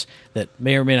creatures that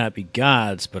may or may not be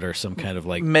gods, but are some kind of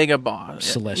like mega boss,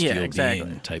 celestial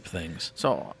being type things.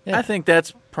 So I think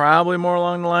that's probably more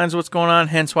along the lines of what's going on.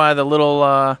 Hence why the little,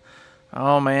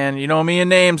 oh man, you know me and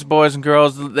names, boys and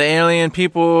girls, the alien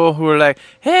people who are like,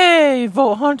 hey,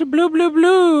 Vault Hunter, blue, blue,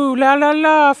 blue, la, la,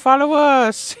 la, follow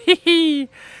us.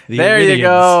 There Iridians. You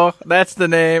go. That's the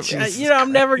name.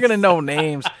 I'm never going to know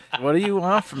names. What do you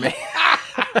want from me?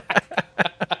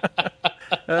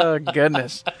 Oh,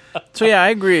 goodness. So, yeah, I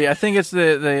agree. I think it's the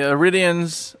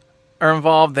Iridians are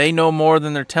involved. They know more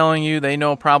than they're telling you. They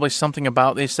know probably something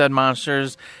about these said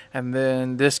monsters. And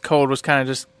then this code was kind of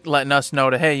just letting us know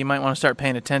hey, you might want to start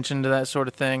paying attention to that sort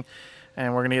of thing.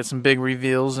 And we're going to get some big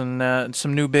reveals and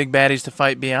some new big baddies to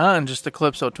fight beyond just the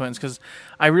Calypso Twins. Because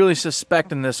I really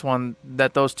suspect in this one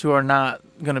that those two are not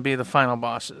going to be the final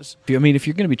bosses. I mean, if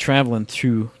you're going to be traveling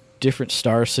through different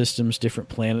star systems, different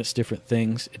planets, different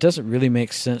things, it doesn't really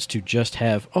make sense to just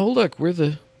have, oh, look, we're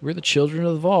the children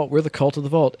of the Vault, we're the cult of the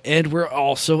Vault, and we're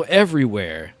also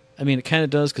everywhere. I mean, it kind of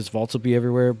does because Vaults will be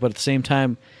everywhere, but at the same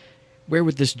time, where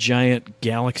would this giant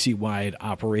galaxy-wide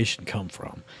operation come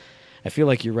from? I feel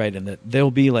like you're right in that there'll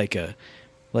be like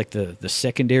the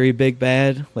secondary big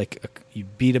bad, you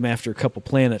beat him after a couple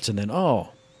planets, and then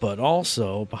but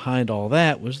also behind all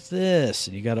that was this,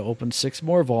 and you got to open 6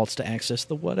 more vaults to access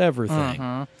the whatever thing.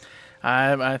 Mm-hmm.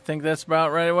 I think that's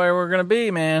about right where we're going to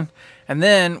be, man. And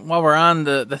then while we're on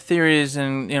the theories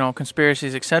and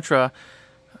conspiracies, etc.,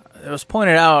 it was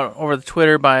pointed out over the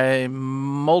Twitter by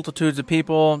multitudes of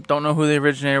people. Don't know who the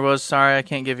originator was. Sorry, I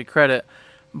can't give you credit,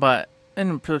 but.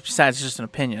 And besides, it's just an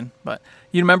opinion. But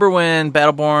you remember when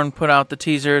Battleborn put out the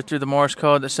teaser through the Morse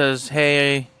code that says,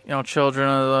 hey, children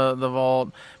of the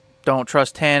Vault, don't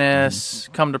trust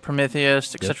Tanis, come to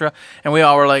Prometheus, etc. Yep. And we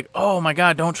all were like, oh, my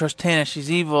God, don't trust Tanis. She's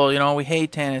evil. We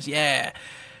hate Tanis. Yeah.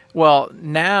 Well,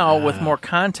 now with more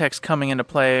context coming into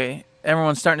play,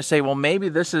 everyone's starting to say, well, maybe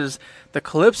this is the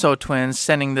Calypso Twins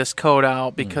sending this code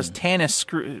out because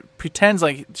Tanis pretends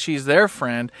like she's their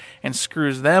friend and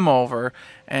screws them over,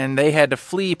 and they had to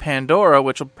flee Pandora,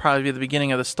 which will probably be the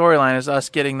beginning of the storyline, is us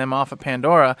getting them off of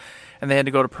Pandora, and they had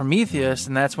to go to Prometheus,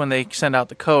 and that's when they send out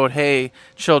the code, hey,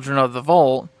 children of the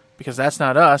Vault, because that's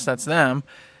not us, that's them,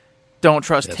 don't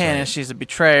trust Tanis, right. She's a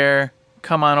betrayer,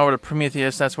 come on over to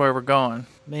Prometheus, that's where we're going.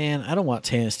 Man, I don't want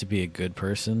Tanis to be a good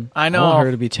person. I know. I want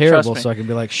her to be terrible so I can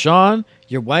be like, Sean,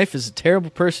 your wife is a terrible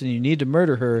person. You need to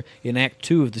murder her in Act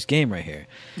 2 of this game right here.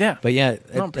 Yeah. But yeah,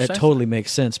 that totally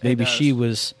makes sense. Maybe she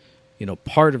was,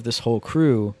 part of this whole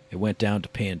crew. It went down to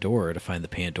Pandora to find the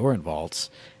Pandoran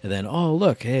vaults. And then, oh,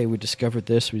 look, hey, we discovered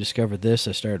this.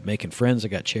 I started making friends. I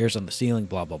got chairs on the ceiling,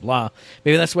 blah, blah, blah.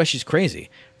 Maybe that's why she's crazy,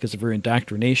 because of her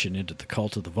indoctrination into the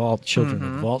cult of the Vault, children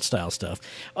of the Vault style stuff.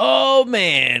 Oh,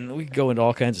 man, we could go into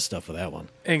all kinds of stuff with that one.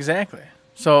 Exactly.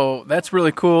 So that's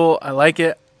really cool. I like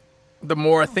it. The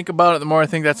more I think about it, the more I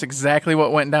think that's exactly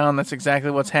what went down. That's exactly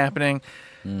what's happening.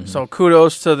 Mm-hmm. So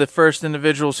kudos to the first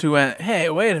individuals who went, hey,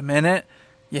 wait a minute.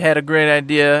 You had a great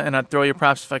idea, and I'd throw you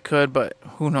props if I could, but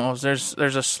who knows? There's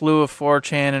a slew of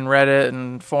 4chan and Reddit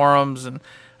and forums, and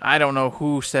I don't know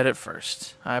who said it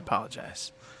first. I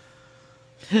apologize.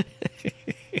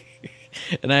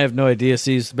 And I have no idea.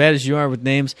 See, as bad as you are with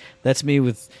names, that's me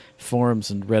with forums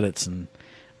and Reddits and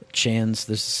chans.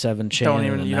 There's a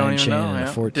 7chan and a 9chan and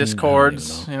a 14.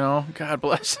 Discords, God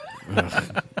bless.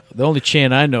 The only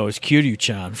chan I know is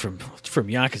Kiryu-chan from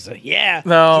Yakuza. Yeah.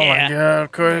 Oh, yeah. My God,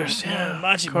 of course.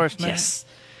 Yeah, of course, man. Yes.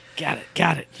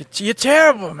 Got it. You're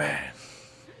terrible, man.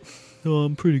 No,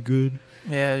 I'm pretty good.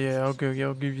 Yeah, I'll give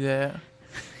you that.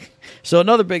 So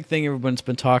another big thing everyone's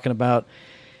been talking about,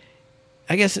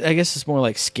 I guess it's more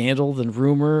like scandal than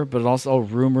rumor, but also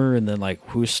rumor and then like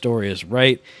whose story is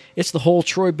right. It's the whole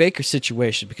Troy Baker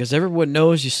situation, because everyone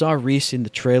knows, you saw Rhys in the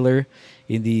trailer,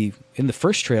 in the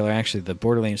first trailer, actually, the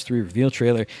Borderlands 3 reveal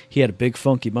trailer. He had a big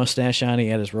funky mustache on. He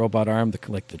had his robot arm,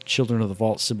 the Children of the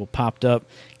Vault symbol popped up,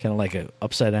 kind of like a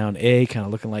upside down A, kind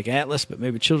of looking like Atlas, but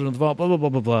maybe Children of the Vault, blah, blah, blah,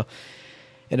 blah, blah.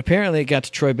 And apparently it got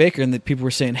to Troy Baker, and the people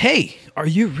were saying, hey, are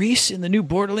you Rhys in the new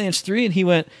Borderlands 3? And he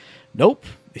went, nope.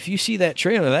 If you see that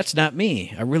trailer, that's not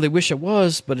me. I really wish it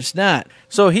was, but it's not.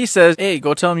 So he says, hey,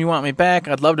 go tell him you want me back.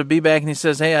 I'd love to be back. And he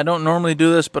says, hey, I don't normally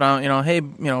do this, but, hey,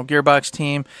 Gearbox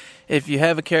team, if you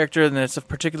have a character and it's a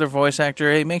particular voice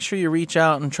actor, hey, make sure you reach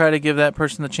out and try to give that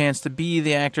person the chance to be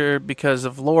the actor because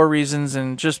of lore reasons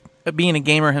and just being a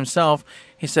gamer himself.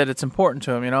 He said it's important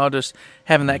to him, just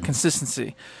having that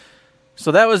consistency.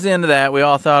 So that was the end of that. We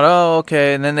all thought, oh,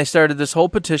 okay. And then they started this whole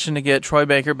petition to get Troy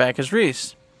Baker back as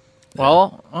Rhys.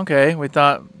 Well, okay, we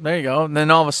thought, there you go. And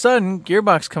then all of a sudden,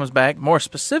 Gearbox comes back, more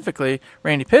specifically,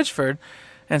 Randy Pitchford,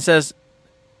 and says,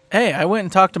 hey, I went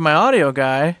and talked to my audio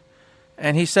guy,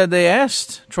 and he said they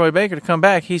asked Troy Baker to come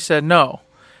back. He said no.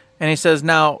 And he says,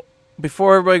 now,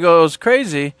 before everybody goes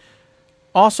crazy,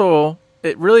 also,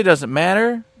 it really doesn't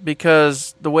matter,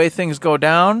 because the way things go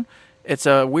down, it's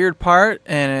a weird part,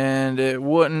 and it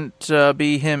wouldn't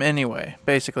be him anyway,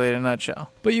 basically, in a nutshell.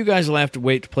 But you guys will have to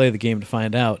wait to play the game to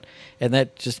find out. And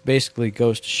that just basically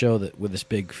goes to show that with this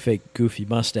big, fake, goofy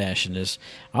mustache and his,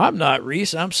 I'm not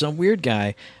Rhys, I'm some weird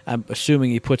guy. I'm assuming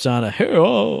he puts on a, hey,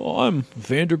 oh, I'm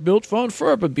Vanderbilt von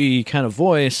Furbaby kind of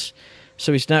voice.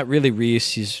 So he's not really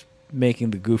Rhys. He's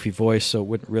making the goofy voice, so it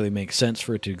wouldn't really make sense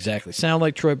for it to exactly sound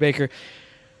like Troy Baker.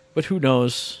 But who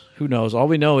knows? Who knows? All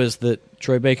we know is that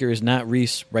Troy Baker is not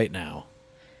Rhys right now.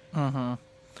 Mm-hmm.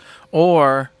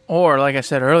 Or like I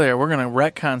said earlier, we're going to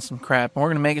retcon some crap, and we're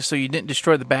going to make it so you didn't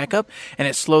destroy the backup, and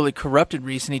it slowly corrupted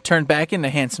Rhys, and he turned back into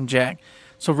Handsome Jack.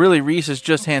 So really, Rhys is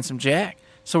just Handsome Jack.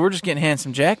 So we're just getting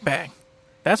Handsome Jack back.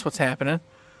 That's what's happening.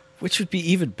 Which would be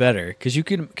even better, because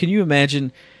can you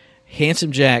imagine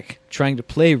Handsome Jack trying to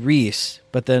play Rhys,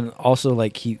 but then also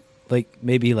he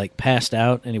maybe passed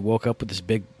out, and he woke up with this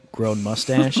big grown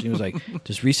mustache, and he was like,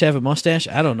 does Rhys have a mustache?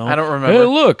 I don't know. I don't remember. Hey,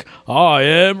 look, I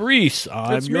am Rhys.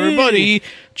 I'm It's your me. buddy.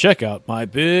 Check out my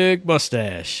big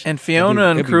mustache. And Fiona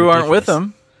and crew aren't with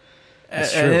him,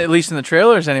 That's true. at least in the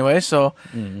trailers anyway. So,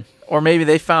 or maybe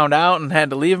they found out and had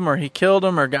to leave him, or he killed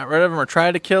him, or got rid of him, or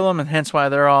tried to kill him, and hence why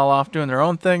they're all off doing their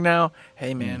own thing now.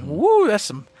 Hey, man, woo, that's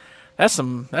some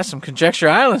Conjecture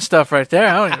Island stuff right there.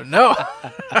 I don't even know.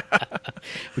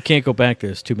 We can't go back.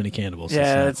 There's too many cannibals.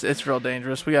 Yeah, it's real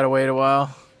dangerous. We got to wait a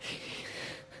while.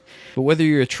 But whether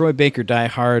you're a Troy Baker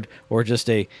diehard or just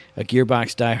a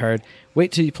Gearbox diehard,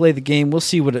 wait till you play the game. We'll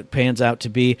see what it pans out to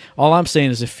be. All I'm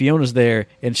saying is if Fiona's there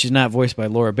and she's not voiced by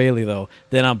Laura Bailey, though,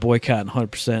 then I'm boycotting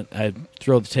 100%. I'd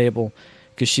throw the table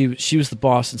because she was the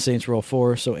boss in Saints Row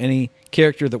 4, so any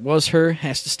character that was her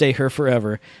has to stay her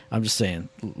forever. I'm just saying,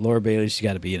 Laura Bailey's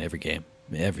got to be in every game,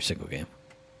 every single game.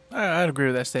 I'd agree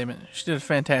with that statement. She did a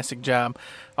fantastic job.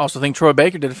 I also think Troy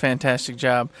Baker did a fantastic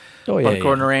job. Oh, yeah, but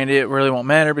according to Randy, it really won't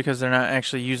matter because they're not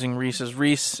actually using Rhys as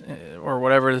Rhys or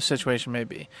whatever the situation may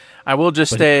be. I will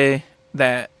just say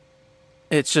that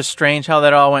it's just strange how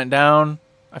that all went down.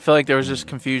 I feel like there was just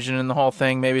confusion in the whole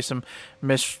thing, maybe some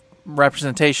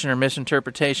misrepresentation or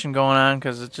misinterpretation going on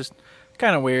because it's just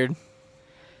kind of weird.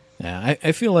 Yeah,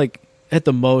 I feel like at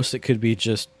the most it could be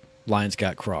just lines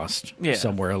got crossed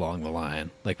somewhere along the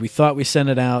line. Like we thought we sent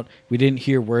it out, we didn't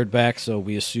hear word back, so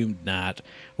we assumed not,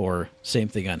 or same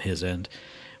thing on his end.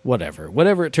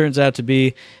 Whatever it turns out to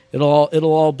be, it'll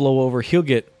all blow over. He'll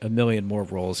get a million more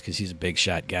roles because he's a big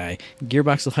shot guy.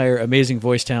 Gearbox will hire amazing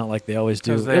voice talent like they always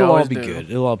do. It'll all be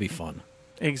good. It'll all be fun.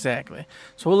 Exactly.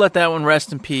 So we'll let that one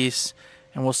rest in peace,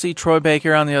 and we'll see Troy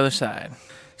Baker on the other side.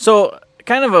 So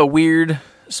kind of a weird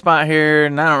spot here,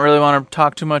 and I don't really want to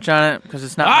talk too much on it because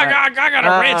it's not. I got to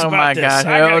rant about this.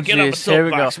 I got to get on the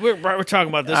soapbox. We're talking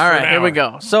about this. All right, here we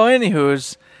go. So,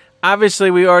 anywho's, obviously,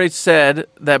 we already said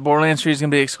that Borderlands 3 is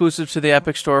going to be exclusive to the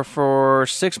Epic Store for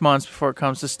 6 months before it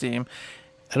comes to Steam.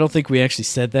 I don't think we actually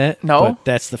said that. No? But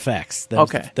that's the facts.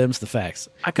 Them's the facts.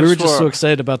 We were just so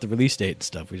excited about the release date and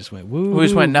stuff. We just went, woo. We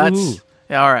just went nuts. Woo.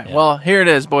 Yeah, all right. Yeah. Well, here it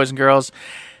is, boys and girls.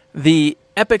 The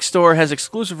Epic Store has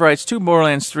exclusive rights to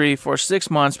Borderlands 3 for 6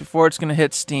 months before it's going to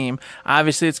hit Steam.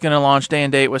 Obviously, it's going to launch day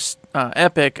and date with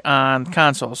Epic on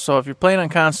consoles. So if you're playing on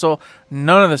console,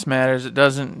 none of this matters. It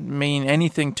doesn't mean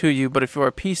anything to you. But if you're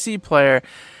a PC player,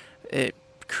 it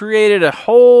created a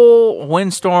whole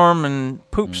windstorm and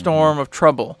poop storm of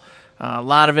trouble. A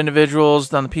lot of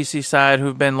individuals on the PC side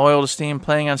who've been loyal to Steam,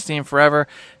 playing on Steam forever,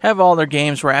 have all their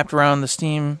games wrapped around the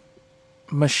Steam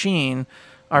machine,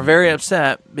 are very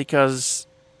upset because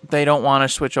they don't want to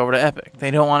switch over to Epic.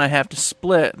 They don't want to have to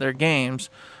split their games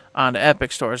onto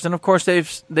Epic stores. And of course,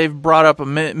 they've brought up a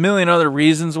million other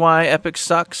reasons why Epic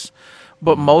sucks.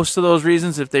 But most of those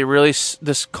reasons, if they really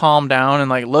just calm down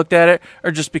and looked at it, are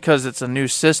just because it's a new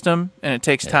system and it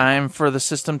takes time for the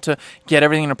system to get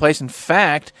everything into place. In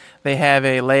fact, they have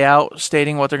a layout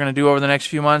stating what they're going to do over the next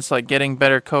few months, like getting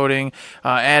better coding,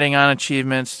 adding on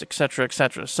achievements, etc.,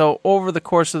 etc. So over the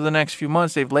course of the next few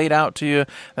months, they've laid out to you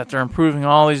that they're improving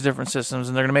all these different systems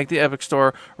and they're going to make the Epic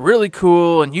Store really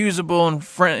cool and usable and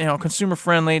consumer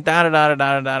friendly,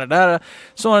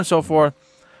 so on and so forth.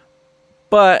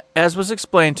 But as was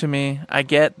explained to me, I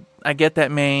get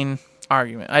that main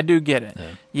argument. I do get it.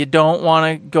 Yeah. You don't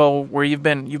want to go where you've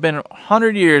been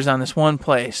 100 years on this one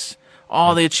place.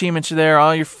 All the achievements are there,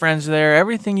 all your friends are there,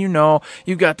 everything you know.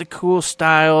 You've got the cool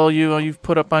style you've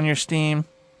put up on your Steam.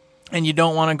 And you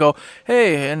don't want to go,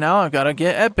 hey, and now I've got to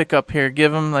get Epic up here.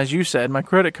 Give them, as you said, my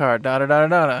credit card,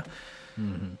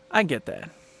 Mm-hmm. I get that.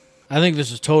 I think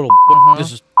this is total.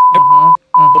 This is.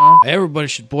 Everybody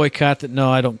should boycott that. No,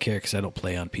 I don't care because I don't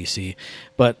play on PC.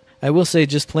 But I will say,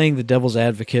 just playing the devil's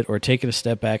advocate or taking a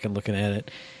step back and looking at it,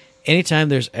 anytime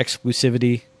there's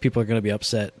exclusivity, people are going to be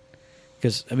upset.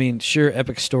 Because, I mean, sure,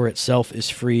 Epic Store itself is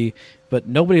free, but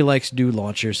nobody likes new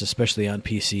launchers, especially on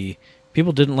PC.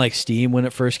 People didn't like Steam when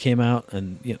it first came out,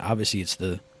 and obviously it's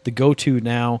the go-to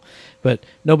now, but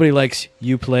nobody likes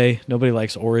Uplay, nobody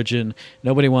likes Origin,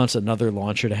 nobody wants another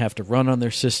launcher to have to run on their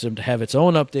system, to have its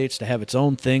own updates, to have its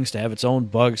own things, to have its own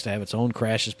bugs, to have its own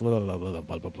crashes, blah, blah, blah, blah,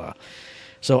 blah, blah, blah.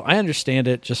 So I understand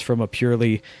it just from a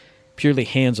purely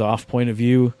hands-off point of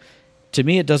view. To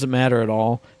me, it doesn't matter at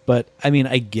all, but, I mean,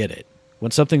 I get it.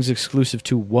 When something's exclusive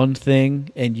to one thing,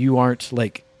 and you aren't,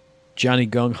 like, Johnny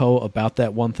Gung-Ho about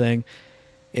that one thing,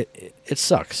 it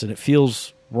sucks, and it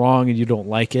feels wrong, and you don't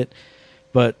like it.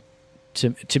 But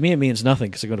to me, it means nothing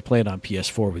because I'm going to play it on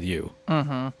PS4 with you.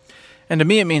 Mm-hmm. And to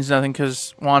me, it means nothing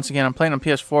because, once again, I'm playing on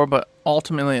PS4, but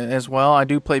ultimately as well, I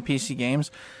do play PC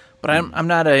games. But I'm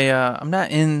not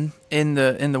in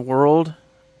the world,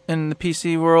 in the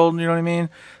PC world. You know what I mean?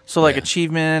 So like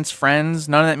achievements, friends,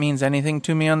 none of that means anything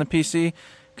to me on the PC.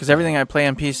 Because everything I play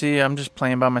on PC, I'm just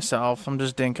playing by myself. I'm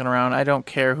just dinking around. I don't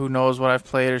care who knows what I've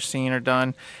played or seen or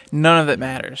done. None of it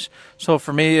matters. So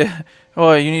for me,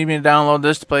 oh, you need me to download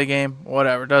this to play a game?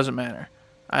 Whatever. Doesn't matter.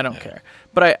 I don't care.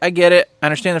 But I get it. I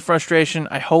understand the frustration.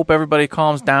 I hope everybody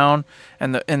calms down.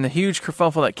 And the huge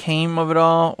kerfuffle that came of it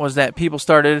all was that people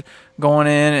started going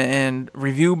in and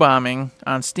review bombing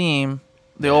on Steam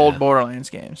the old Borderlands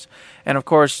games. And, of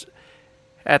course,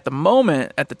 at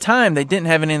the time, they didn't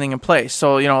have anything in place.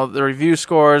 So, the review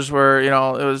scores were,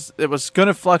 it was going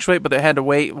to fluctuate, but they had to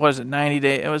wait, 90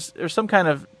 days? There was some kind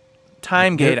of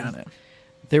time gate on it.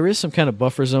 There is some kind of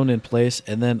buffer zone in place,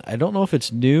 and then I don't know if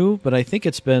it's new, but I think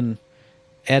it's been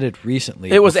added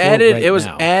recently. It was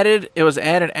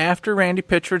added after Randy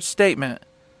Pitchford's statement,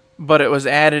 but it was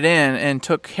added in and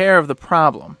took care of the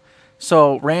problem.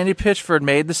 So Randy Pitchford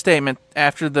made the statement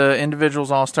after the individuals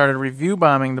all started review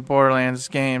bombing the Borderlands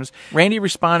games. Randy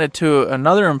responded to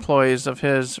another employee's of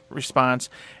his response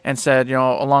and said,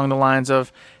 along the lines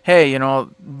of, "Hey,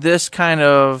 this kind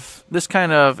of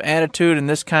attitude and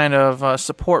this kind of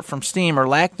support from Steam, or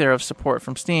lack thereof support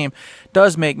from Steam,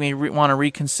 does make me want to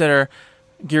reconsider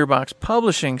Gearbox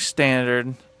publishing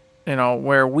standard,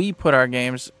 where we put our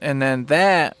games." And then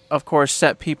that, of course,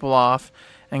 set people off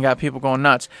and got people going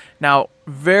nuts. Now,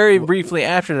 very briefly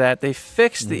after that, they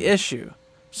fixed the issue.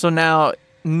 So now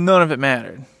none of it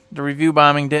mattered. The review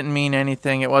bombing didn't mean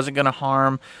anything. It wasn't going to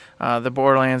harm the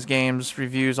Borderlands games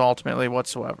reviews ultimately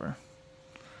whatsoever.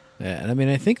 Yeah, and I mean,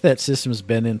 I think that system's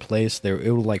been in place.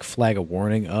 It will flag a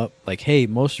warning up, like, hey,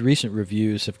 most recent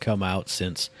reviews have come out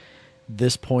since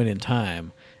this point in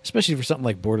time, especially for something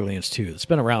like Borderlands 2. It's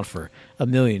been around for a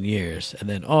million years. And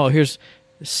then, here's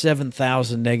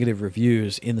 7,000 negative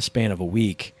reviews in the span of a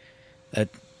week.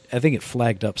 I think it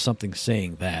flagged up something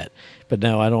saying that, but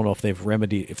now I don't know if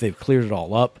they've cleared it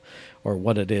all up or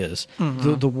what it is.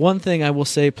 Mm-hmm. The one thing I will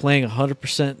say, playing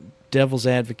 100% devil's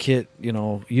advocate, you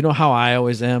know how I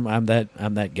always am. I'm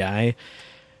that guy.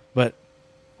 But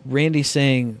Randy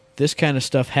saying this kind of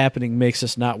stuff happening makes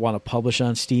us not want to publish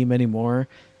on Steam anymore.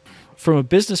 From a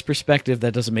business perspective,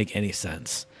 that doesn't make any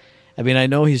sense. I mean, I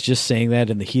know he's just saying that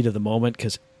in the heat of the moment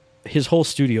because his whole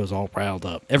studio is all riled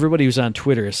up. Everybody who's on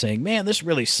Twitter is saying, man, this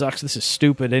really sucks. This is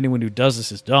stupid. Anyone who does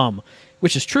this is dumb,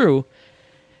 which is true.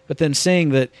 But then saying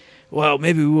that, well,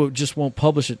 maybe we just won't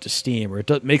publish it to Steam, or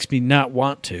it makes me not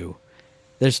want to.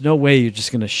 There's no way you're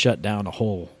just going to shut down a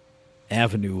whole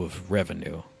avenue of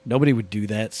revenue. Nobody would do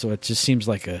that, so it just seems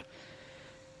like an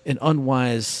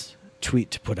unwise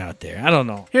tweet to put out there. I don't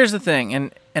know. Here's the thing,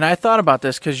 and I thought about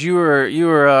this because you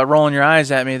were rolling your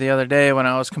eyes at me the other day when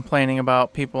I was complaining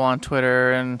about people on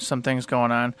Twitter and some things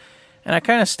going on, and I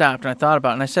kind of stopped and I thought about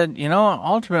it, and I said,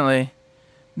 ultimately,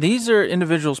 these are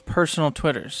individuals' personal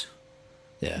Twitters.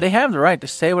 Yeah. They have the right to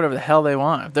say whatever the hell they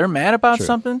want. If they're mad about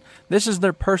something, this is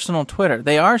their personal Twitter.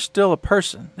 They are still a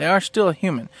person. They are still a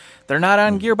human. They're not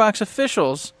on Gearbox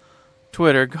Official's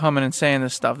Twitter coming and saying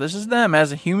this stuff. This is them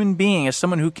as a human being, as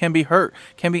someone who can be hurt,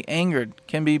 can be angered,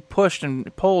 can be pushed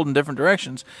and pulled in different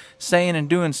directions, saying and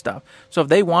doing stuff. So if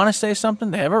they want to say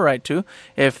something, they have a right to.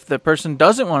 If the person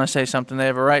doesn't want to say something, they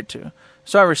have a right to.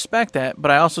 So I respect that, but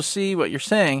I also see what you're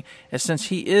saying is since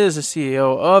he is a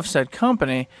CEO of said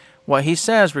company, what he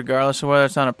says, regardless of whether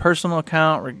it's on a personal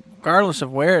account, regardless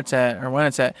of where it's at or when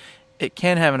it's at, it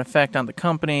can have an effect on the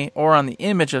company or on the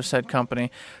image of said company.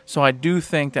 So I do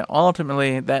think that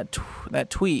ultimately that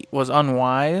tweet was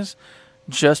unwise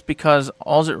just because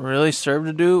all it really served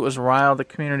to do was rile the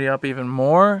community up even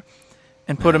more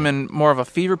and put them in more of a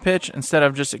fever pitch instead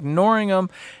of just ignoring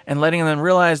them and letting them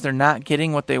realize they're not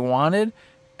getting what they wanted.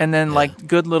 And then like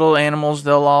good little animals,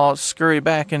 they'll all scurry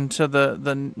back into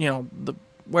the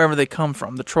wherever they come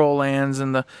from, the troll lands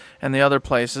and the other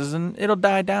places, and it'll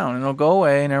die down and it'll go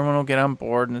away and everyone will get on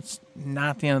board and it's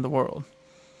not the end of the world.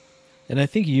 And I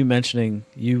think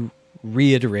you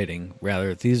reiterating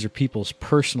rather, these are people's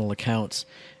personal accounts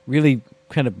really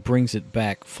kind of brings it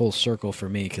back full circle for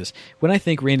me, because when I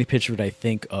think Randy Pitchford, I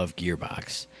think of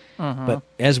Gearbox. But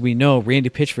as we know, Randy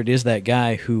Pitchford is that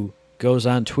guy who goes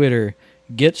on Twitter,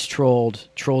 gets trolled,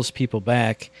 trolls people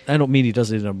back. I don't mean he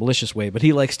does it in a malicious way, but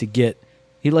he likes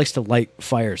to light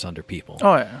fires under people.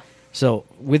 Oh, yeah. So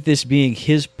with this being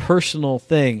his personal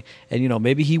thing, and, you know,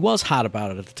 maybe he was hot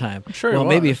about it at the time. I'm sure well, he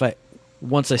maybe was.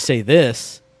 once I say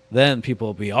this, then people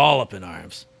will be all up in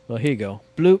arms. Well, here you go.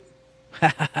 Bloop.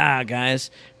 Ha ha ha,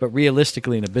 guys. But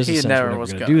realistically, in a business sense, we're never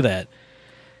going to do that.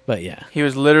 But yeah. He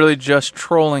was literally just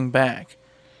trolling back.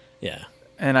 Yeah.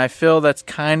 And I feel that's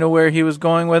kind of where he was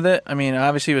going with it. I mean,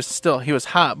 obviously he was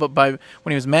hot, but when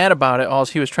he was mad about it, all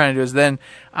he was trying to do is then,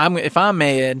 if I'm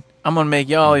mad, I'm going to make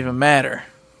y'all even madder.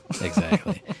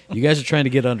 Exactly. You guys are trying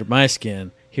to get under my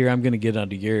skin. Here, I'm going to get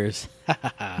under yours.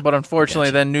 But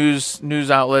unfortunately, then news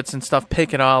outlets and stuff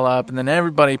pick it all up, and then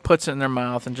everybody puts it in their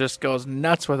mouth and just goes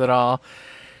nuts with it all.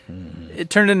 It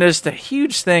turned into just a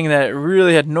huge thing that it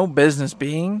really had no business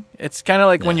being. It's kind of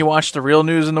like when you watch the real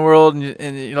news in the world,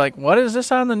 and you're like, what is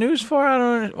this on the news for? I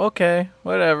don't know. Okay,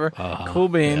 whatever. Cool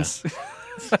beans.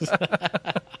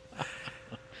 Yeah.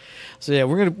 So yeah,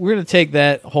 we're gonna take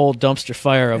that whole dumpster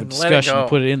fire of a discussion and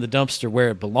put it in the dumpster where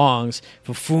it belongs.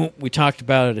 We talked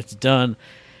about it. It's done.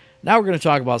 Now we're going to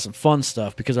talk about some fun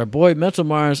stuff, because our boy Mental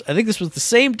Mars, I think this was the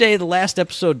same day the last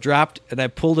episode dropped, and I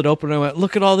pulled it open and I went,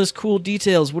 look at all this cool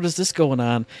details. What is this going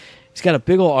on? He's got a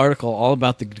big old article all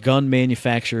about the gun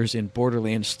manufacturers in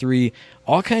Borderlands 3,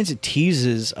 all kinds of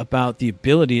teases about the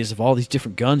abilities of all these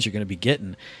different guns you're going to be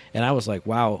getting. And I was like,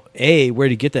 wow, A,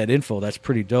 where'd you get that info? That's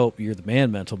pretty dope. You're the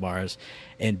man, Mental Mars.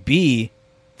 And B,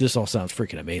 this all sounds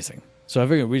freaking amazing. So I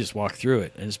figured we just walk through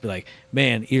it and just be like,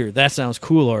 man, either that sounds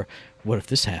cool, or what if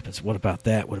this happens? What about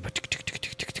that? What about...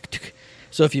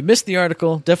 So if you missed the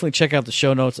article, definitely check out the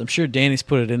show notes. I'm sure Danny's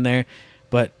put it in there.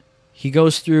 But he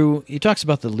talks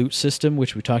about the loot system,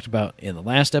 which we talked about in the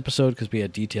last episode because we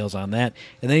had details on that.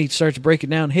 And then he starts to break it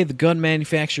down. Hey, the gun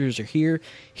manufacturers are here.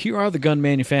 Here are the gun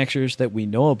manufacturers that we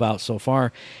know about so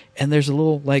far. And there's a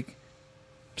little,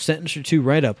 sentence or two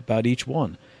write-up about each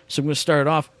one. So I'm going to start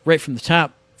off right from the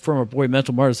top from our boy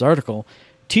Mental Mars' article.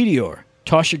 Tedior.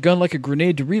 Toss your gun like a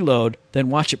grenade to reload, then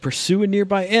watch it pursue a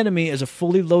nearby enemy as a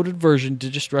fully loaded version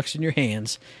to destruction in your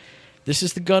hands. This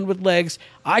is the gun with legs.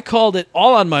 I called it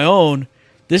all on my own.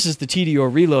 This is the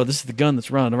TDR reload. This is the gun that's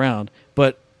running around.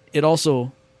 But it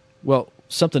also,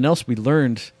 something else we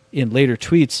learned in later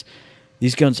tweets,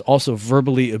 these guns also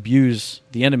verbally abuse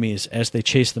the enemies as they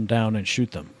chase them down and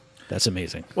shoot them. That's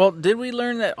amazing. Well, did we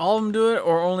learn that all of them do it,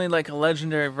 or only like a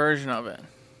legendary version of it?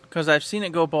 Because I've seen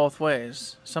it go both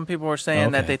ways. Some people were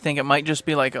saying that they think it might just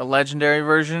be like a legendary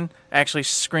version, actually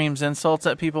screams insults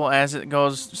at people as it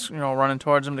goes, running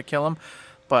towards them to kill them.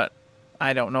 But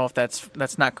I don't know if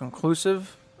that's not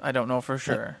conclusive. I don't know for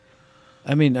sure.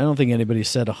 I mean, I don't think anybody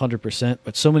said 100%,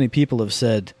 but so many people have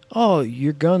said, "Oh,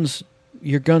 your guns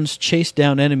chase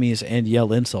down enemies and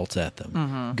yell insults at them."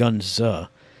 Mm-hmm. Guns.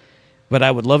 But I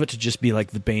would love it to just be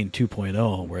like the Bane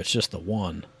 2.0, where it's just the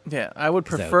one. Yeah, I would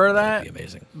prefer that. That'd be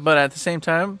amazing. But at the same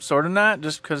time, sort of not,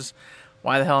 just because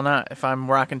why the hell not? If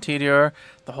I'm rocking TDR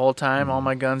the whole time, all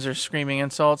my guns are screaming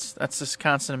insults, that's just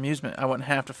constant amusement. I wouldn't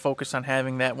have to focus on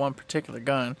having that one particular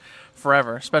gun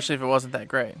forever, especially if it wasn't that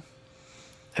great.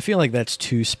 I feel like that's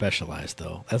too specialized,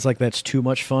 though. That's too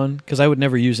much fun, because I would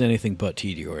never use anything but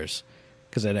TDRs,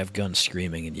 because I'd have guns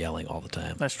screaming and yelling all the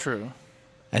time. That's true.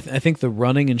 I think the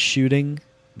running and shooting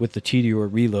with the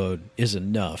TDR reload is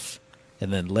enough,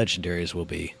 and then legendaries will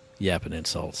be yapping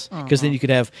insults. Because then you could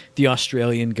have the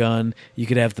Australian gun, you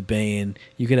could have the Bane,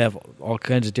 you could have all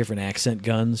kinds of different accent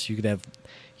guns. You could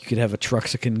have a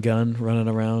Truxican gun running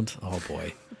around. Oh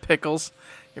boy, Pickles,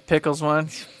 your Pickles one.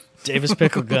 Davis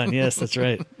Pickle gun. Yes, that's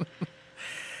right.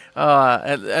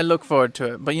 I look forward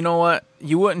to it. But you know what?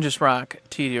 You wouldn't just rock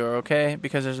TDR, okay?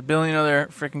 Because there's a billion other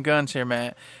freaking guns here,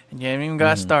 Matt. And you haven't even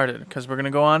got started. Because we're going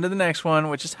to go on to the next one,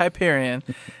 which is Hyperion.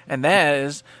 And that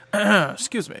is,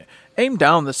 aim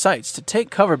down the sights to take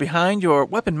cover behind your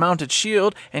weapon-mounted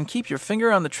shield and keep your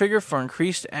finger on the trigger for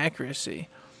increased accuracy.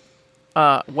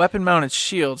 Weapon-mounted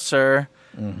shield, sir.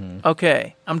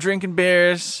 Okay, I'm drinking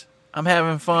beers. I'm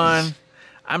having fun.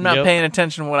 I'm not paying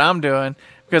attention to what I'm doing.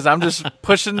 Because I'm just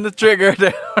pushing the trigger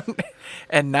down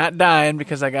and not dying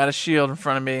because I got a shield in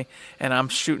front of me and I'm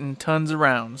shooting tons of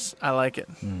rounds. I like it.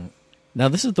 Now,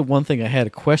 this is the one thing I had a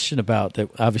question about that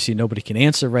obviously nobody can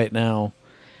answer right now.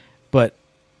 But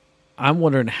I'm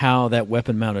wondering how that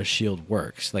weapon-mounted shield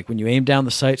works. Like, when you aim down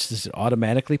the sights, does it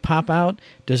automatically pop out?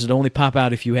 Does it only pop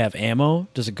out if you have ammo?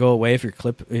 Does it go away if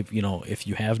if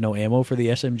you have no ammo for the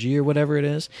SMG or whatever it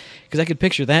is? Because I could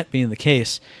picture that being the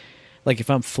case. Like,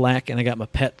 if I'm flak and I got my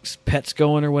pets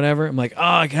going or whatever, I'm like, oh,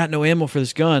 I got no ammo for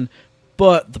this gun,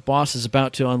 but the boss is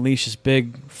about to unleash his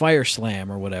big fire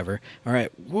slam or whatever. All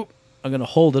right, whoop, I'm going to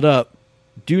hold it up,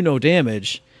 do no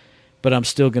damage, but I'm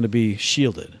still going to be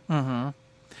shielded. Mm-hmm.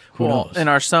 Who knows? And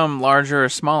are some larger or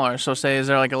smaller? So say, is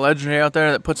there like a legendary out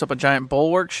there that puts up a giant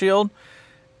bulwark shield?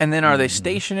 And then are they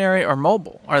stationary or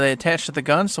mobile? Are they attached to the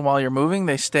gun, so while you're moving,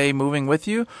 they stay moving with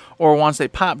you? Or once they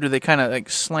pop, do they kind of like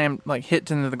slam, like hit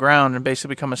into the ground and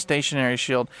basically become a stationary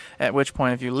shield, at which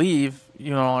point if you leave, you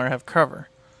no longer have cover?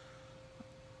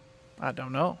 I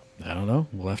don't know.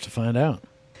 We'll have to find out.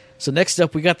 So next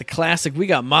up, we got the classic. We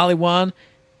got Maliwan. It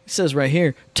says right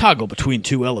here, toggle between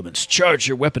two elements. Charge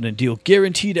your weapon and deal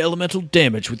guaranteed elemental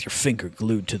damage with your finger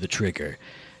glued to the trigger.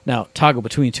 Now, toggle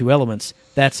between two elements,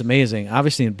 that's amazing.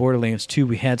 Obviously, in Borderlands 2,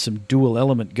 we had some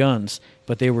dual-element guns,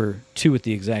 but they were two at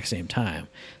the exact same time.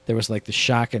 There was like the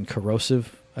shock and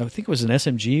corrosive. I think it was an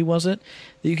SMG, was it,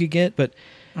 that you could get? But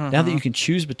now that you can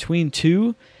choose between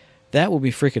two, that will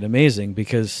be freaking amazing,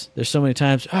 because there's so many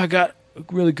times, I got a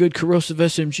really good corrosive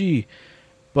SMG,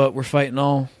 but we're fighting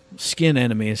all skin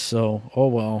enemies, so, oh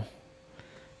well.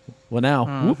 Well,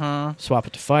 now, whoop, swap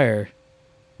it to fire.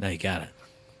 Now you got it.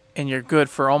 And you're good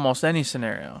for almost any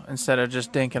scenario, instead of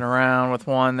just dinking around with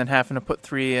one, then having to put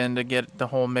three in to get the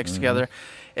whole mix together.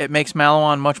 It makes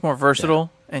Maliwan much more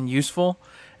versatile and useful.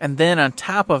 And then on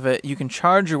top of it, you can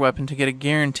charge your weapon to get a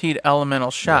guaranteed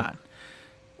elemental shot,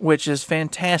 which is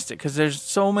fantastic, because there's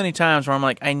so many times where I'm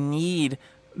like, I need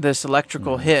this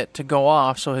electrical hit to go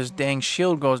off so his dang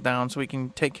shield goes down so we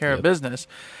can take care of business.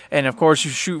 And, of course,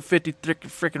 you shoot 50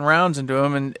 freaking rounds into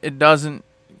him, and it doesn't,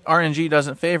 RNG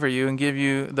doesn't favor you and give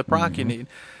you the proc you need.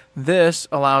 This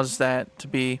allows that to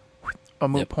be a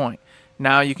moot point.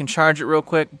 Now you can charge it real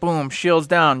quick. Boom, shields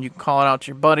down. You can call it out to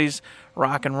your buddies,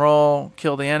 rock and roll,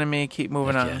 kill the enemy, keep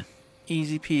moving on. Yeah.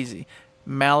 Easy peasy.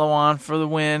 Maliwan for the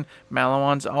win.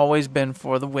 Maliwan's always been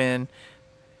for the win.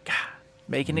 God,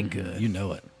 making it good. You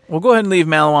know it. We'll go ahead and leave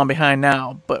Maliwan behind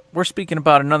now, but we're speaking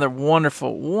about another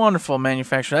wonderful, wonderful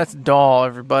manufacturer. That's DAHL,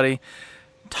 everybody.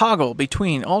 Toggle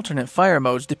between alternate fire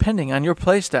modes depending on your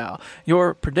playstyle,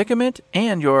 your predicament,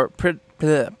 and your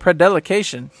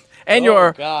predilection. And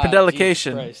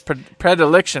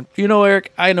predilection. You know,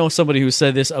 Eric, I know somebody who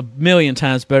said this a million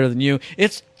times better than you.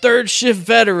 It's third shift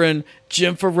veteran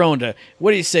Jim FORONDA.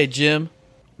 What do you say, Jim?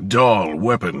 DAHL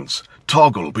weapons.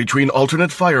 Toggle between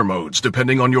alternate fire modes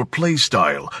depending on your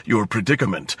playstyle, your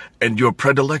predicament, and your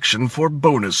predilection for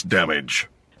bonus damage.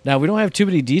 Now, we don't have too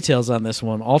many details on this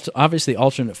one. Obviously,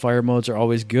 alternate fire modes are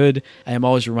always good. I am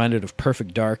always reminded of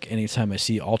Perfect Dark anytime I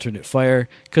see alternate fire,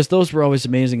 because those were always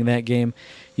amazing in that game.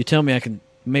 You tell me I can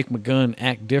make my gun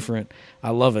act different.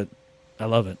 I love it. I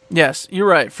love it. Yes, you're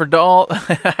right. For DAHL,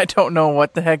 I don't know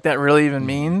what the heck that really even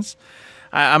means.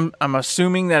 I'm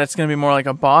assuming that it's going to be more like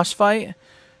a boss fight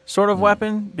sort of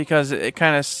weapon, because it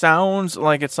kind of sounds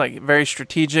like it's like very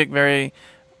strategic, very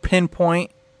pinpoint.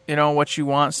 You know, what you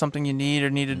want, something you need or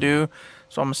need to do.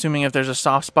 So I'm assuming if there's a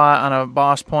soft spot on a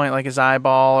boss point, like his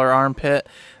eyeball or armpit,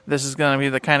 this is going to be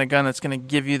the kind of gun that's going to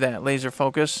give you that laser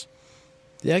focus.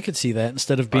 Yeah, I could see that.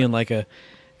 Instead of being like a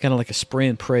kind of like a spray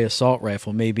and pray assault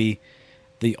rifle, maybe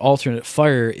the alternate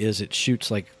fire is it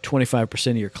shoots like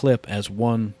 25% of your clip as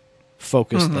one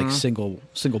focused, like single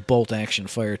bolt action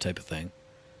fire type of thing.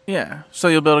 Yeah, so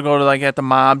you'll be able to go to like at the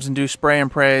mobs and do spray and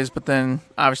prays, but then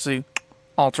obviously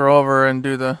alter over and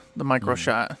do the micro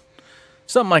shot.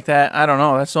 Something like that. I don't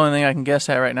know. That's the only thing I can guess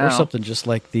at right now. Or something just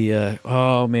like the,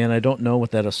 oh man, I don't know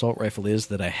what that assault rifle is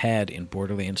that I had in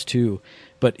Borderlands 2.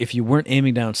 But if you weren't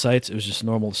aiming down sights, it was just a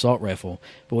normal assault rifle.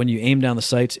 But when you aim down the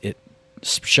sights, it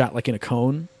shot like in a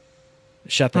cone.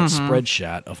 It shot that spread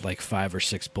shot of like 5 or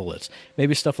 6 bullets.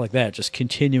 Maybe stuff like that, just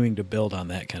continuing to build on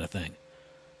that kind of thing.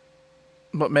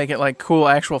 But make it like cool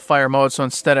actual fire mode, so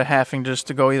instead of having just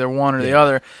to go either one or the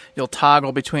other, you'll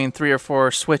toggle between 3 or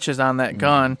 4 switches on that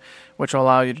gun, which will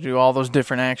allow you to do all those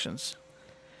different actions.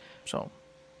 So,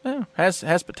 yeah, has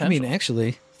potential. I mean,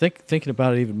 actually, thinking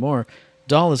about it even more,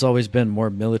 DAHL has always been more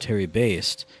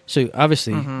military-based. So,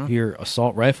 obviously, your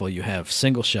assault rifle, you have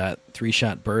single-shot,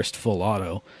 3-shot burst, full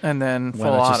auto. And then full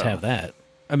auto. Why not auto. just have that?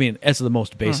 I mean, as the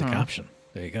most basic option.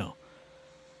 There you go.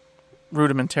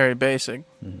 Rudimentary basic.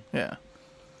 Yeah.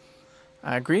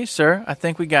 I agree, sir. I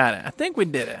think we got it. I think we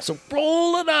did it. So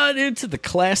rolling on into the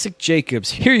classic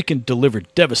Jacobs. Here you can deliver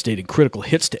devastating critical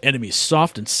hits to enemies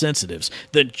soft and sensitives.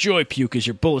 Then joy puke as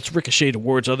your bullets ricochet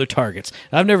towards other targets.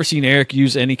 I've never seen Eric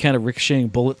use any kind of ricocheting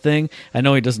bullet thing. I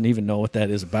know he doesn't even know what that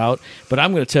is about, but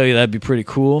I'm going to tell you that'd be pretty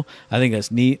cool. I think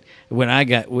that's neat.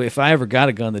 If I ever got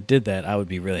a gun that did that, I would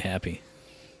be really happy.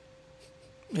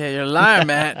 Yeah, you're a liar,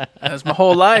 Matt. That's my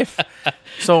whole life.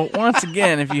 So once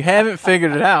again, if you haven't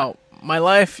figured it out, my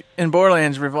life in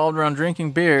Borderlands revolved around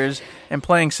drinking beers and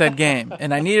playing said game,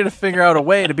 and I needed to figure out a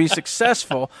way to be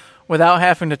successful without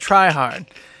having to try hard.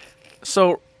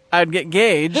 So I'd get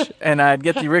Gage, and I'd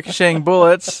get the ricocheting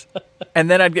bullets, and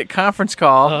then I'd get conference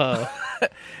call,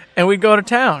 and we'd go to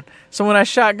town. So when I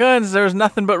shot guns, there was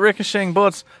nothing but ricocheting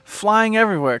bullets flying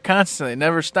everywhere, constantly. It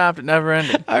never stopped. It never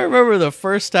ended. I remember the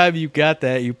first time you got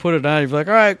that, you put it on, you're like,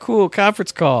 all right, cool,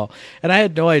 conference call. And I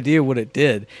had no idea what it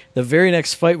did. The very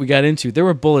next fight we got into, there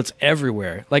were bullets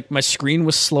everywhere. Like, my screen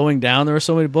was slowing down. There were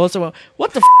so many bullets. I went,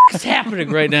 what the is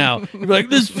happening right now? You're like,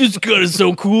 this gun is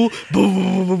so cool. Boom,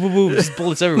 boom, boom, boom, boom, boom. There's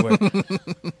bullets everywhere.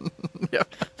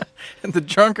 Yep. And the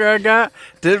drunker I got,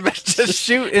 did just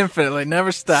shoot infinitely,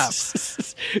 never stop.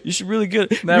 You should really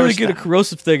get a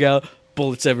corrosive thing out.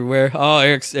 Bullets everywhere. Oh,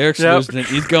 Eric's losing it.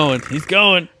 He's going. He's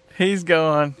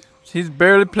going. He's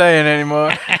barely playing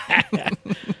anymore.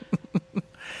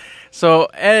 So,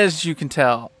 as you can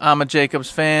tell, I'm a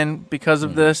Jacobs fan because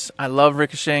of this. I love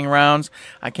ricocheting rounds.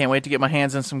 I can't wait to get my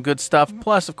hands on some good stuff.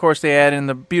 Plus, of course, they add in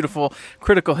the beautiful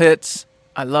critical hits.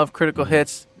 I love critical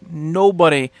hits.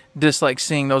 Nobody dislikes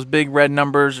seeing those big red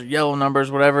numbers or yellow numbers,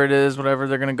 whatever it is, whatever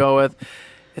they're going to go with.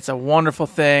 It's a wonderful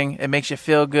thing. It makes you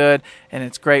feel good, and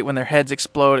it's great when their heads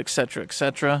explode, etc.,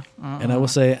 etc. And I will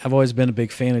say, I've always been a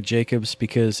big fan of Jacobs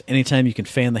because anytime you can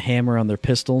fan the hammer on their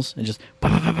pistols and just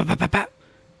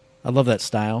I love that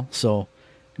style. So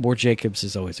more Jacobs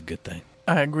is always a good thing.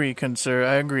 I agree, sir.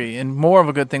 I agree. And more of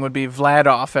a good thing would be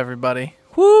Vladoff, everybody.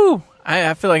 Woo!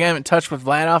 I feel like I haven't touched with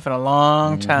Vladoff in a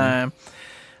long time.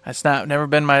 It's never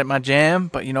been my jam,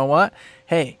 but you know what?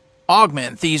 Hey,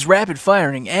 augment these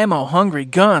rapid-firing, ammo-hungry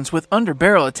guns with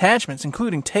underbarrel attachments,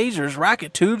 including tasers,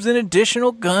 rocket tubes, and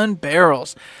additional gun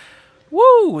barrels.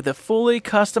 Woo! The fully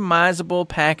customizable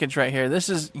package right here. This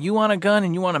is, you want a gun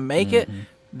and you want to make it,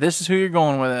 this is who you're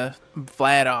going with.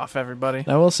 Vladoff, everybody.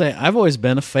 I will say, I've always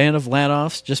been a fan of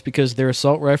Vladoffs just because their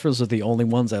assault rifles are the only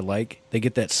ones I like. They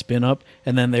get that spin up,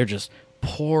 and then they're just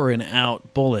pouring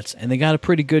out bullets, and they got a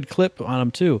pretty good clip on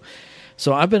them too.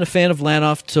 So I've been a fan of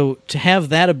Vladoff. So to have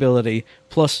that ability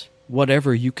plus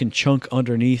whatever you can chunk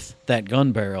underneath that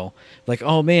gun barrel, like,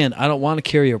 oh man, I don't want to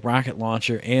carry a rocket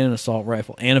launcher and an assault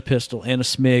rifle and a pistol and a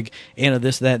SMIG and a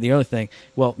this, that, and the other thing.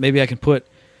 Well, maybe I can put,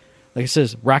 like it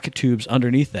says, rocket tubes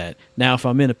underneath that. Now if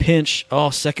I'm in a pinch,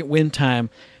 second wind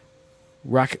time,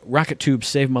 rocket tubes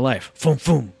saved my life. Boom,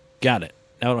 boom, got it.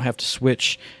 Now I don't have to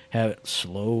switch, have it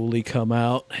slowly come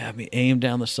out, have me aim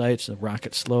down the sights, the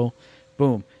rocket slow.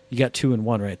 Boom. You got 2 in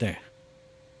 1 right there.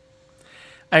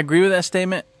 I agree with that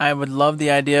statement. I would love the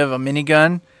idea of a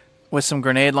minigun with some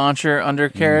grenade launcher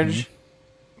undercarriage.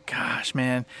 Gosh,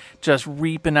 man. Just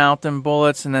reaping out them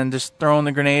bullets and then just throwing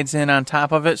the grenades in on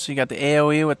top of it. So you got the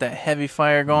AoE with that heavy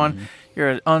fire going. You're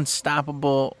an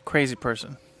unstoppable, crazy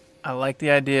person. I like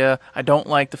the idea. I don't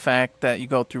like the fact that you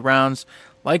go through rounds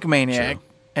like a maniac. True.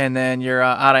 And then you're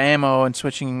out of ammo and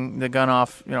switching the gun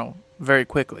off, very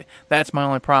quickly. That's my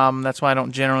only problem. That's why I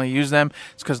don't generally use them.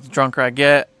 It's because the drunker I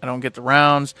get, I don't get the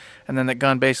rounds, and then the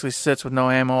gun basically sits with no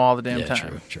ammo all the damn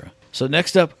time. True. So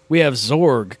next up, we have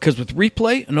Zorg, because with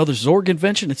Replay, another Zorg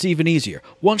invention, it's even easier.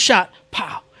 One shot,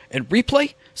 pow, and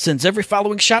Replay sends every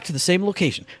following shot to the same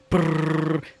location.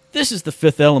 Brrr. This is the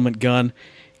fifth element gun,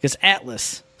 because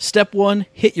Atlas. Step 1,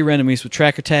 hit your enemies with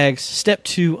tracker tags. Step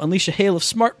 2, unleash a hail of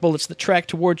smart bullets that track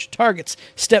towards your targets.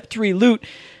 Step 3, loot.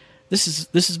 This is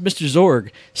Mr.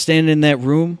 Zorg standing in that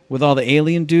room with all the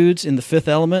alien dudes in the fifth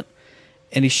element,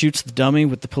 and he shoots the dummy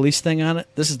with the police thing on it.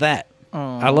 This is that.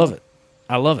 I love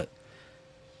it.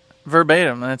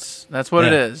 Verbatim. That's what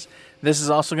it is. This is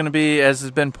also going to be, as has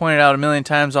been pointed out a million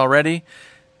times already,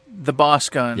 the boss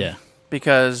gun. Yeah.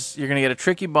 Because you're going to get a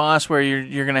tricky boss where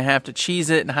you're going to have to cheese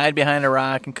it and hide behind a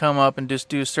rock and come up and just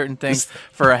do certain things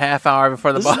for a half hour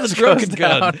before the boss goes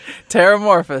down.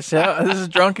 Terramorphous. Yeah, this is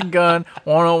Drunken Gun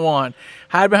 101.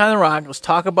 Hide behind the rock. Let's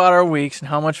talk about our weeks and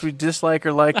how much we dislike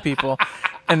or like people.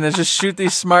 And then just shoot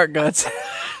these smart guts.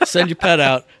 Send your pet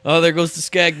out. Oh, there goes the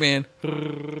Skag Man.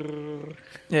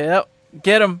 Yep.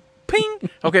 Get him. Ping.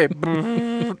 Okay.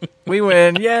 We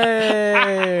win.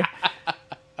 Yay.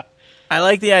 I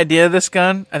like the idea of this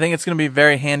gun. I think it's going to be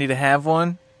very handy to have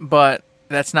one, but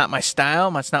that's not my style.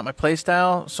 That's not my play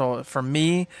style. So for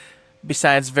me,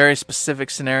 besides very specific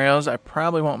scenarios, I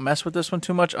probably won't mess with this one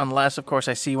too much unless, of course,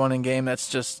 I see one in game that's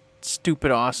just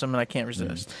stupid awesome and I can't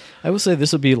resist. I will say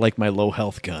this will be like my low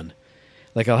health gun.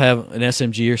 Like I'll have an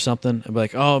SMG or something. I'll be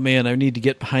like, oh man, I need to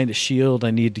get behind a shield.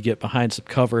 I need to get behind some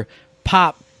cover.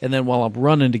 Pop. And then while I'm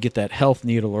running to get that health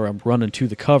needle or I'm running to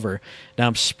the cover, now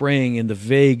I'm spraying in the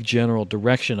vague general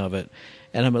direction of it.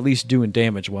 And I'm at least doing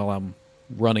damage while I'm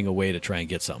running away to try and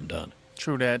get something done.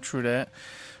 True that, true that.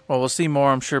 Well, we'll see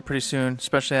more, I'm sure, pretty soon,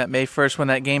 especially at May 1st when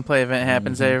that gameplay event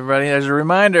happens. Hey, everybody, there's a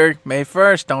reminder, May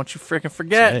 1st, don't you freaking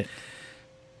forget. Right.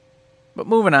 But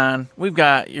moving on, we've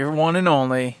got your one and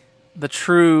only, the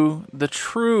true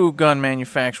gun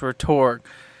manufacturer, Torg.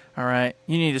 All right,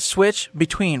 you need to switch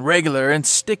between regular and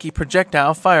sticky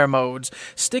projectile fire modes.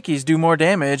 Stickies do more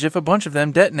damage if a bunch of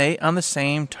them detonate on the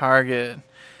same target.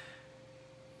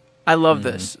 I love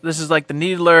this. This is like the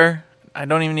Needler. I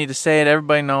don't even need to say it.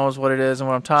 Everybody knows what it is and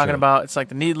what I'm talking about. It's like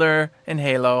the Needler in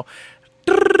Halo.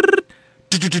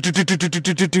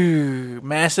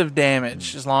 Massive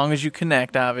damage as long as you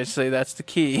connect, obviously. That's the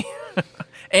key.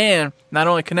 And not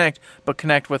only connect, but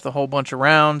connect with a whole bunch of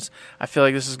rounds. I feel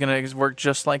like this is going to work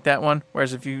just like that one.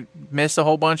 Whereas if you miss a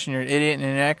whole bunch and you're an idiot and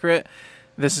inaccurate,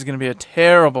 this is going to be a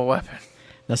terrible weapon.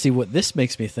 Now, see, what this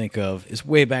makes me think of is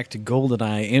way back to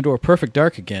GoldenEye and or Perfect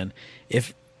Dark again.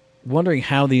 If wondering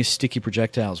how these sticky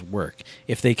projectiles work.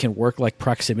 If they can work like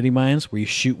proximity mines, where you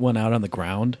shoot one out on the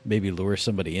ground, maybe lure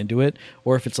somebody into it,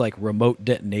 or if it's like remote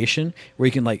detonation, where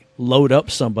you can like load up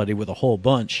somebody with a whole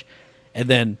bunch, and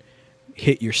then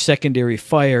hit your secondary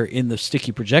fire in the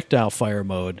sticky projectile fire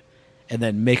mode, and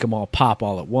then make them all pop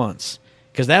all at once.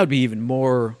 Because that would be even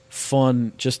more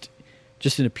fun, just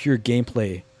in a pure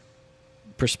gameplay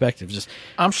perspective.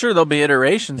 I'm sure there'll be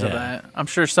iterations of that. I'm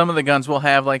sure some of the guns will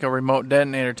have like a remote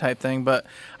detonator type thing, but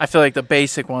I feel like the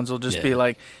basic ones will just be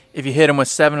like, if you hit them with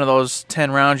 7 of those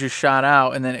 10 rounds you shot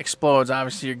out and then it explodes,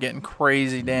 obviously you're getting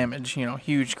crazy damage,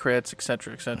 huge crits,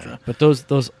 etc., etc. But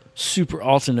those super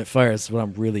alternate fires is what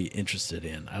I'm really interested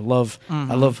in. I love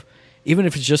even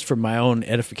if it's just for my own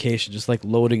edification, just like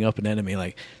loading up an enemy,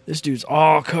 like this dude's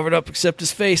all covered up except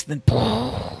his face, then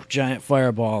boom, giant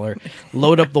fireball, or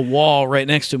load up the wall right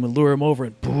next to him and lure him over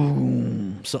and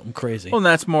boom, something crazy. Well, and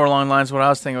that's more along the lines of what I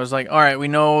was thinking. It was like, all right, we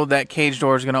know that cage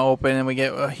door is going to open and we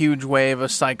get a huge wave of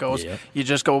psychos. Yep. You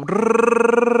just go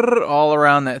all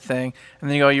around that thing, and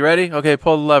then you go, you ready? Okay,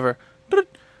 pull the lever.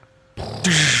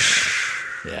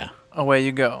 Yeah. Away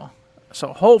you go.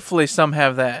 So hopefully some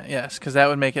have that, yes, because that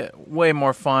would make it way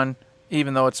more fun,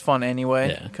 even though it's fun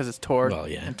anyway, because it's Torg,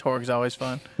 and Torg's always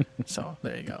fun. So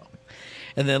there you go.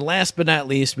 And then last but not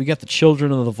least, we got the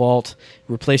Children of the Vault,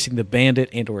 replacing the Bandit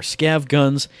and or Scav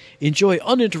guns. Enjoy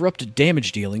uninterrupted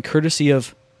damage dealing, courtesy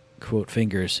of, quote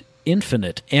fingers,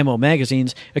 infinite ammo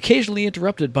magazines, occasionally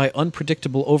interrupted by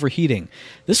unpredictable overheating.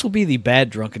 This will be the bad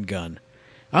drunken gun.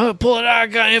 I'm gonna pull it out, I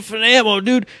got infinite ammo,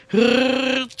 dude.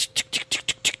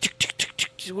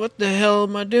 What the hell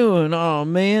am I doing? Oh,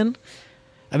 man.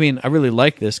 I mean, I really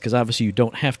like this because obviously you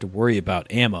don't have to worry about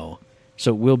ammo.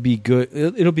 So it will be good.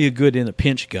 It'll be a good in a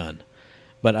pinch gun.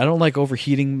 But I don't like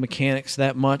overheating mechanics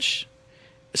that much.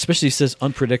 Especially it says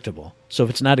unpredictable. So if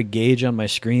it's not a gauge on my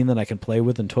screen that I can play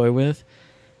with and toy with,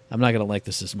 I'm not going to like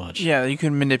this as much. Yeah, you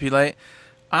can manipulate.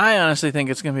 I honestly think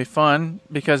it's going to be fun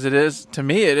because it is, to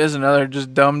me, it is another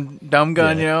just dumb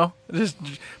gun, Just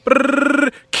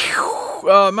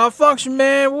malfunction,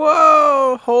 man.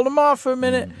 Whoa, hold them off for a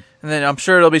minute. And then I'm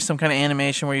sure it'll be some kind of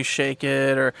animation where you shake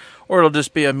it, or it'll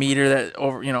just be a meter that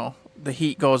the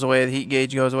heat goes away, the heat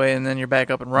gauge goes away, and then you're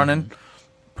back up and running.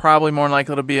 Probably more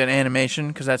likely it'll be an animation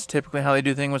because that's typically how they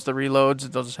do things with the reloads.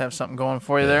 They'll just have something going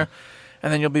for you there.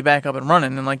 And then you'll be back up and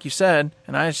running. And like you said,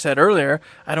 and I said earlier,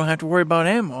 I don't have to worry about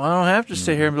ammo. I don't have to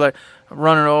sit here and be like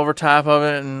running over top of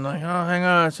it and like, oh, hang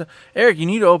on. So, Eric, you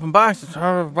need to open boxes.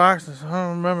 I don't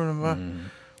remember them.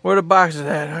 Where the boxes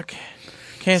at? I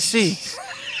can't see.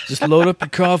 Just load up your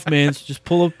Kaufmans. Just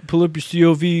pull up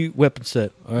your COV weapon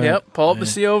set. All right. Yep, pull up the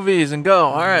COVs and go.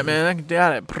 All right, man, I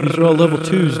got it. These are all level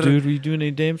 2s, dude. Are you doing any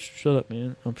damage? Shut up,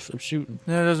 man. I'm shooting.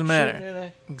 No, it doesn't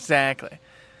matter. Exactly.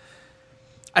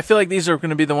 I feel like these are going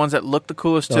to be the ones that look the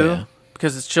coolest too,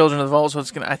 because it's Children of the Vault. So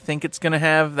I think it's going to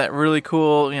have that really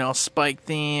cool, spike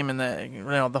theme and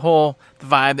the whole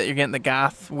vibe that you're getting, the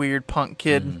goth weird punk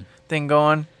kid thing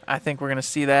going. I think we're going to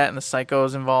see that, and the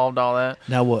psychos involved, all that.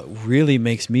 Now, what really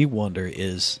makes me wonder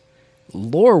is,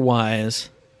 lore-wise,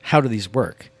 how do these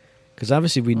work? Because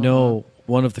obviously we know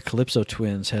one of the Calypso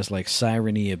twins has like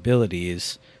siren-y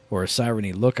abilities or a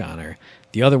siren-y look on her.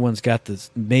 The other one's got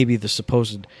maybe the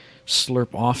supposed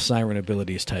slurp off siren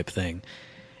abilities type thing.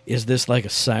 is this like a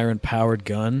siren-powered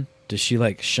gun? Does she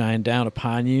like shine down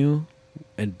upon you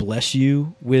and bless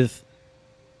you with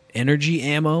energy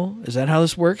ammo? Is that how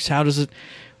this works? How does it,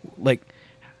 like,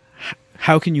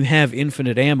 how can you have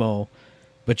infinite ammo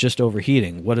but just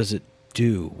overheating? What does it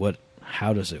do?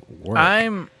 How does it work?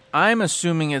 I'm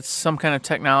assuming it's some kind of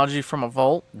technology from a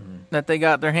vault that they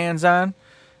got their hands on,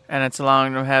 and it's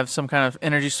allowing them to have some kind of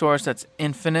energy source that's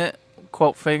infinite,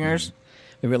 quote fingers.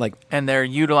 Maybe like, and they're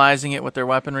utilizing it with their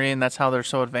weaponry, and that's how they're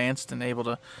so advanced and able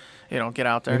to, get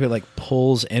out there. Maybe it like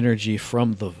pulls energy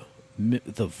from the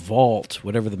vault,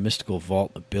 whatever the mystical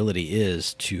vault ability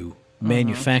is, to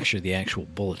manufacture the actual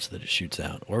bullets that it shoots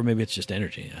out. Or maybe it's just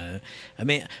energy.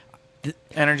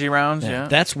 Energy rounds, yeah.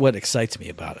 That's what excites me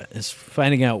about it, is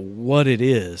finding out what it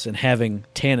is and having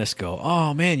Tanis go,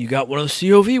 oh man, you got one of the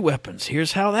COV weapons.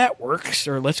 Here's how that works.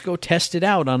 Or let's go test it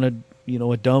out on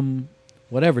a dumb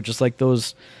whatever, just like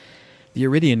the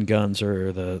Iridian guns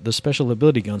or the special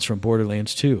ability guns from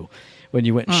Borderlands 2. When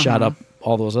you went and shot up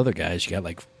all those other guys, you got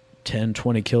like 10,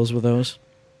 20 kills with those.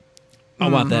 I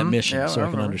want that mission so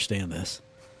I can understand this.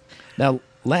 Now,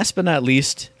 last but not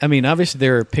least, I mean, obviously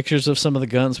there are pictures of some of the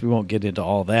guns. We won't get into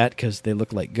all that because they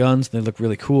look like guns and they look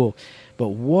really cool. But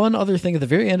one other thing at the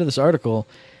very end of this article,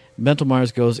 Mental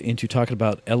Mars goes into talking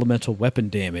about elemental weapon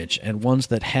damage, and ones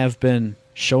that have been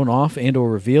shown off and or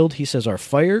revealed, he says, are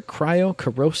fire, cryo,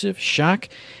 corrosive, shock,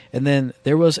 and then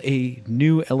there was a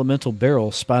new elemental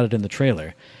barrel spotted in the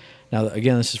trailer. Now,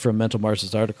 again, this is from Mental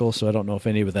Mars' article, so I don't know if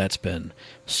any of that's been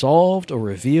solved or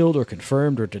revealed or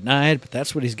confirmed or denied, but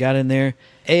that's what he's got in there.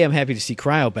 A, I'm happy to see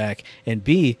cryo back, and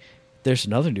B, there's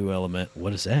another new element.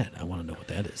 What is that? I want to know what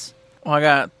that is. Well, I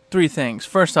got 3 things.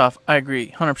 First off, I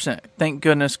agree, 100%. Thank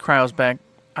goodness cryo's back.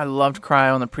 I loved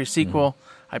cryo in the pre-sequel.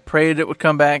 I prayed it would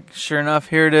come back. Sure enough,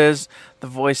 here it is. The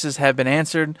voices have been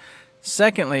answered.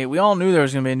 Secondly, we all knew there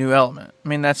was going to be a new element. I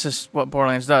mean, that's just what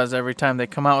Borderlands does. Every time they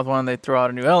come out with one, they throw out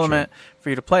a new element for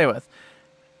you to play with.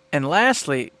 And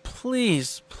lastly,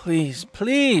 please, please,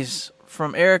 please,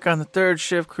 from Eric on the third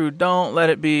shift crew, don't let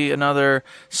it be another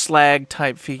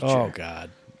slag-type feature. Oh,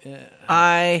 God. Yeah.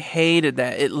 I hated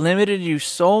that. It limited you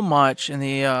so much in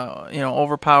the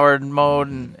overpowered mode,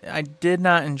 and I did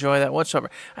not enjoy that whatsoever.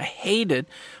 I hated,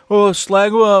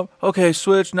 slag him up. Okay,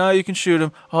 switch. Now you can shoot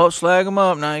him. Oh, slag him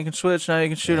up. Now you can switch. Now you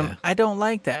can shoot him. I don't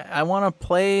like that. I want to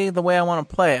play the way I want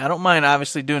to play. I don't mind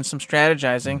obviously doing some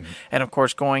strategizing, and of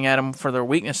course going at them for their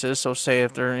weaknesses. So say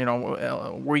if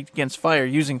they're weak against fire,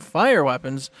 using fire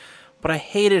weapons. But I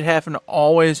hated having to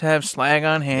always have slag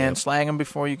on hand, slag them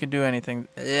before you could do anything.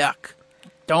 Yuck.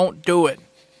 Don't do it.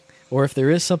 Or if there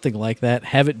is something like that,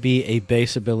 have it be a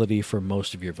base ability for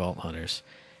most of your Vault Hunters.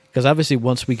 Because obviously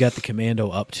once we got the Commando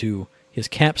up to his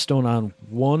capstone on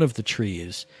one of the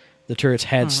trees, the turrets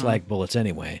had slag bullets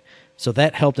anyway. So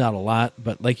that helped out a lot.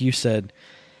 But like you said,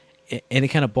 any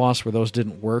kind of boss where those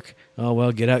didn't work, oh,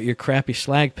 well, get out your crappy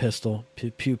slag pistol.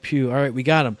 Pew, pew, pew. All right, we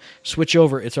got him. Switch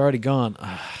over. It's already gone.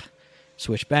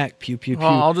 Switch back. Pew, pew, pew.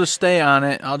 Well, I'll just stay on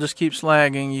it. I'll just keep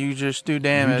slagging. You just do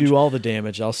damage. You do all the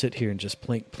damage. I'll sit here and just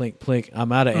plink, plink, plink.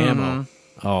 I'm out of ammo.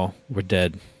 Oh, we're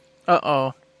dead.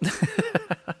 Uh-oh.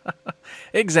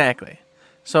 Exactly.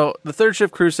 So the third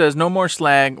shift crew says no more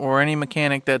slag or any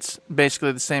mechanic that's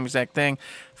basically the same exact thing.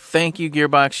 Thank you,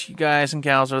 Gearbox. You guys and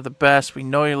gals are the best. We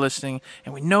know you're listening,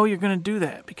 and we know you're going to do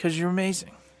that because you're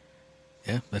amazing.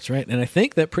 Yeah, that's right. And I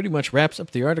think that pretty much wraps up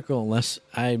the article unless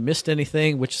I missed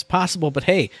anything, which is possible. But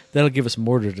hey, that'll give us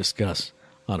more to discuss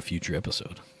on a future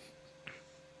episode.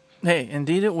 Hey,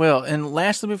 indeed it will. And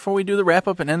lastly, before we do the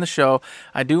wrap-up and end the show,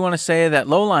 I do want to say that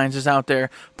Lowlines is out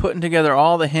there putting together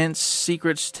all the hints,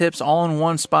 secrets, tips, all in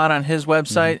one spot on his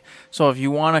website. So if you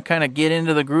want to kind of get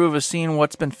into the groove of seeing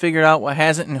what's been figured out, what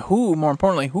hasn't, and who, more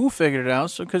importantly, who figured it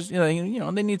out, so because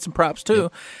they need some props too.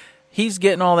 Yep. He's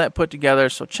getting all that put together,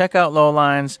 so check out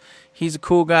Lowlines. He's a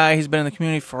cool guy. He's been in the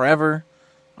community forever.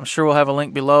 I'm sure we'll have a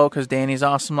link below because Danny's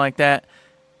awesome like that.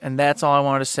 And that's all I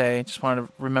wanted to say. Just wanted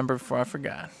to remember before I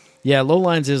forgot. Yeah,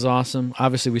 Lowlines is awesome.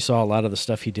 Obviously, we saw a lot of the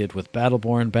stuff he did with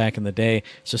Battleborn back in the day.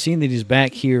 So seeing that he's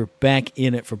back here, back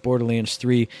in it for Borderlands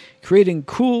 3, creating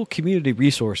cool community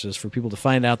resources for people to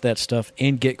find out that stuff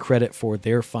and get credit for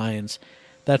their finds,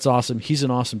 that's awesome. He's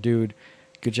an awesome dude.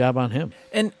 Good job on him.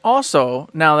 And also,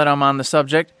 now that I'm on the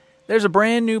subject, there's a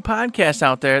brand new podcast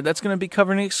out there that's going to be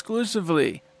covering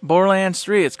exclusively Borderlands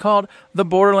 3. It's called The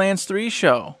Borderlands 3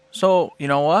 Show. So, you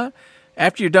know what?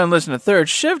 After you're done listening to Third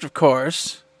Shift, of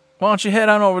course, why don't you head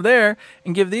on over there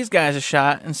and give these guys a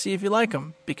shot and see if you like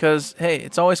them? Because, hey,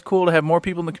 it's always cool to have more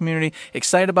people in the community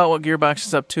excited about what Gearbox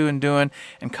is up to and doing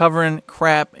and covering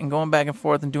crap and going back and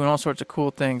forth and doing all sorts of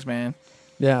cool things, man.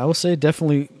 Yeah, I will say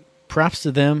definitely props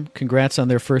to them. Congrats on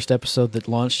their first episode that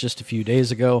launched just a few days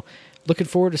ago. Looking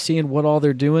forward to seeing what all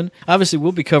they're doing. Obviously,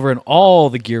 we'll be covering all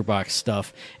the Gearbox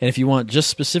stuff. And if you want just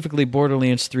specifically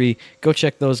Borderlands 3, go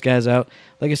check those guys out.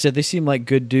 Like I said, they seem like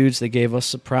good dudes. They gave us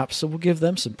some props, so we'll give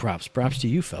them some props. Props to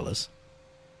you, fellas.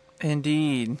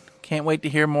 Indeed. Can't wait to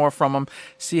hear more from them,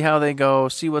 see how they go,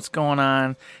 see what's going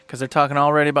on, because they're talking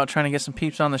already about trying to get some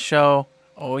peeps on the show.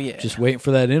 Oh, yeah. Just waiting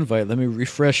for that invite. Let me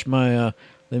refresh my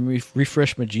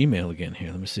refresh my Gmail again here.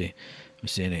 Let me see.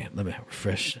 Let me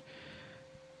refresh.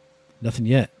 Nothing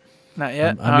yet. Not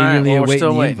yet? I'm eagerly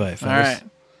awaiting the invite, fellas. All right.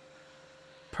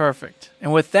 Perfect.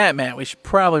 And with that, Matt, we should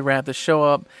probably wrap the show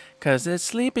up because it's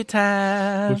sleepy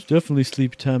time. It's definitely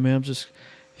sleepy time, man. If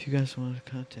you guys want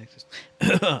to contact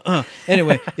us.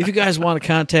 Anyway, if you guys want to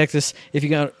contact us, if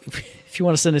you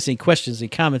want to send us any questions, any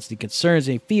comments, any concerns,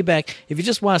 any feedback, if you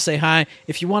just want to say hi,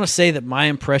 if you want to say that my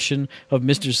impression of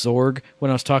Mr. Zorg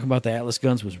when I was talking about the Atlas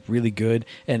guns was really good,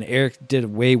 and Eric did a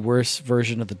way worse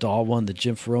version of the DAHL one that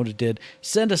Jim FORONDA did,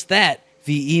 send us that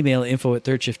via email,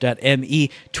 info@thirdshift.me,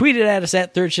 tweet it at us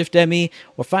at ThirdShiftME,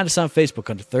 or find us on Facebook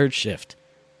under Third Shift.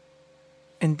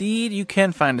 Indeed, you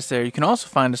can find us there. You can also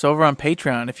find us over on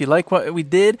Patreon. If you like what we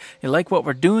did, you like what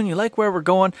we're doing, you like where we're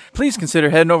going, please consider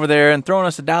heading over there and throwing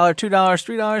us $1, $2,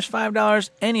 $3, $5,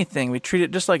 anything. We treat it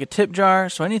just like a tip jar,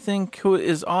 so anything cool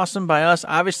is awesome by us.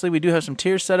 Obviously, we do have some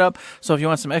tiers set up, so if you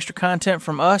want some extra content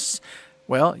from us,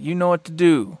 well, you know what to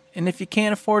do. And if you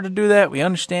can't afford to do that, we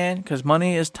understand, because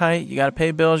money is tight. You got to pay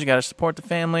bills, you got to support the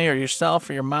family or yourself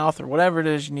or your mouth or whatever it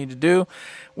is you need to do.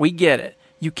 We get it.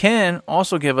 You can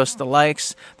also give us the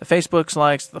likes, the Facebook's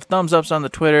likes, the thumbs ups on the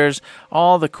Twitters,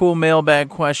 all the cool mailbag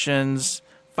questions,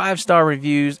 5-star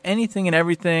reviews, anything and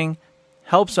everything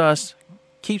helps us,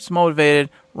 keeps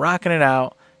motivated, rocking it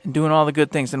out, and doing all the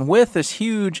good things. And with this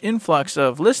huge influx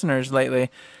of listeners lately,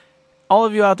 all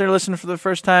of you out there listening for the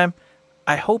first time,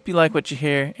 I hope you like what you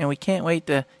hear, and we can't wait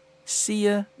to see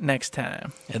you next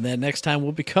time. And then next time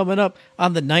will be coming up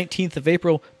on the 19th of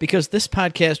April, because this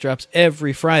podcast drops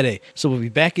every Friday. So we'll be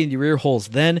back in your ear holes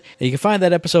then. And you can find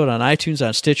that episode on iTunes,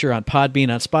 on Stitcher, on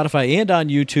Podbean, on Spotify, and on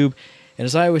YouTube. And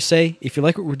as I always say, if you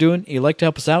like what we're doing and you'd like to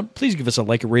help us out, please give us a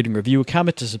like, a rating, review, a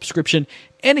comment, a subscription,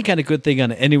 any kind of good thing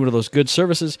on any one of those good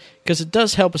services, because it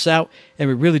does help us out, and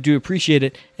we really do appreciate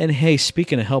it. And hey,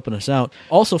 speaking of helping us out,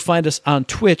 also find us on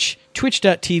Twitch,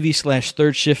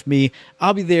 twitch.tv/ThirdShiftMe.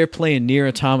 I'll be there playing Nier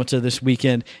Automata this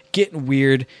weekend, getting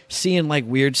weird, seeing like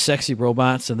weird, sexy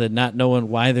robots, and then not knowing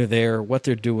why they're there, or what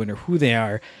they're doing, or who they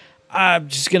are. I'm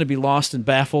just going to be lost and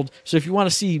baffled. So if you want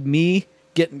to see me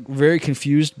getting very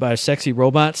confused by sexy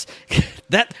robots,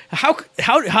 that how do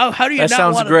you that not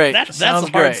sounds want great. That's sounds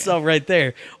a hard great. sell right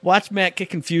there. Watch Matt get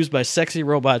confused by sexy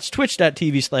robots.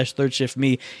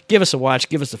 Twitch.tv/ThirdShiftMe. Give us a watch,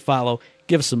 give us a follow,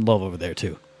 give us some love over there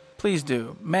too. Please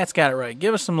do. Matt's got it right.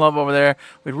 Give us some love over there.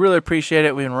 We'd really appreciate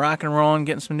it. We've been rocking and rolling,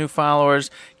 getting some new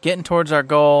followers, getting towards our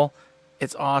goal.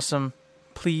 It's awesome.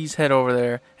 Please head over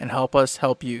there and help us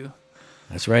help you.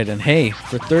 That's right. And hey,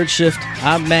 for Third Shift,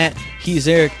 I'm Matt. He's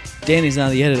Eric. Danny's on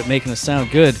the edit at making us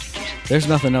sound good. There's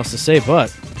nothing else to say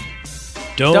but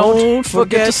don't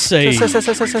forget to say. Shut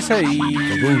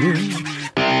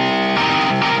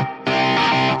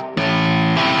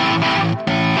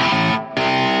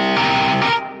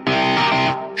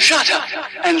up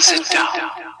and sit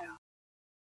down.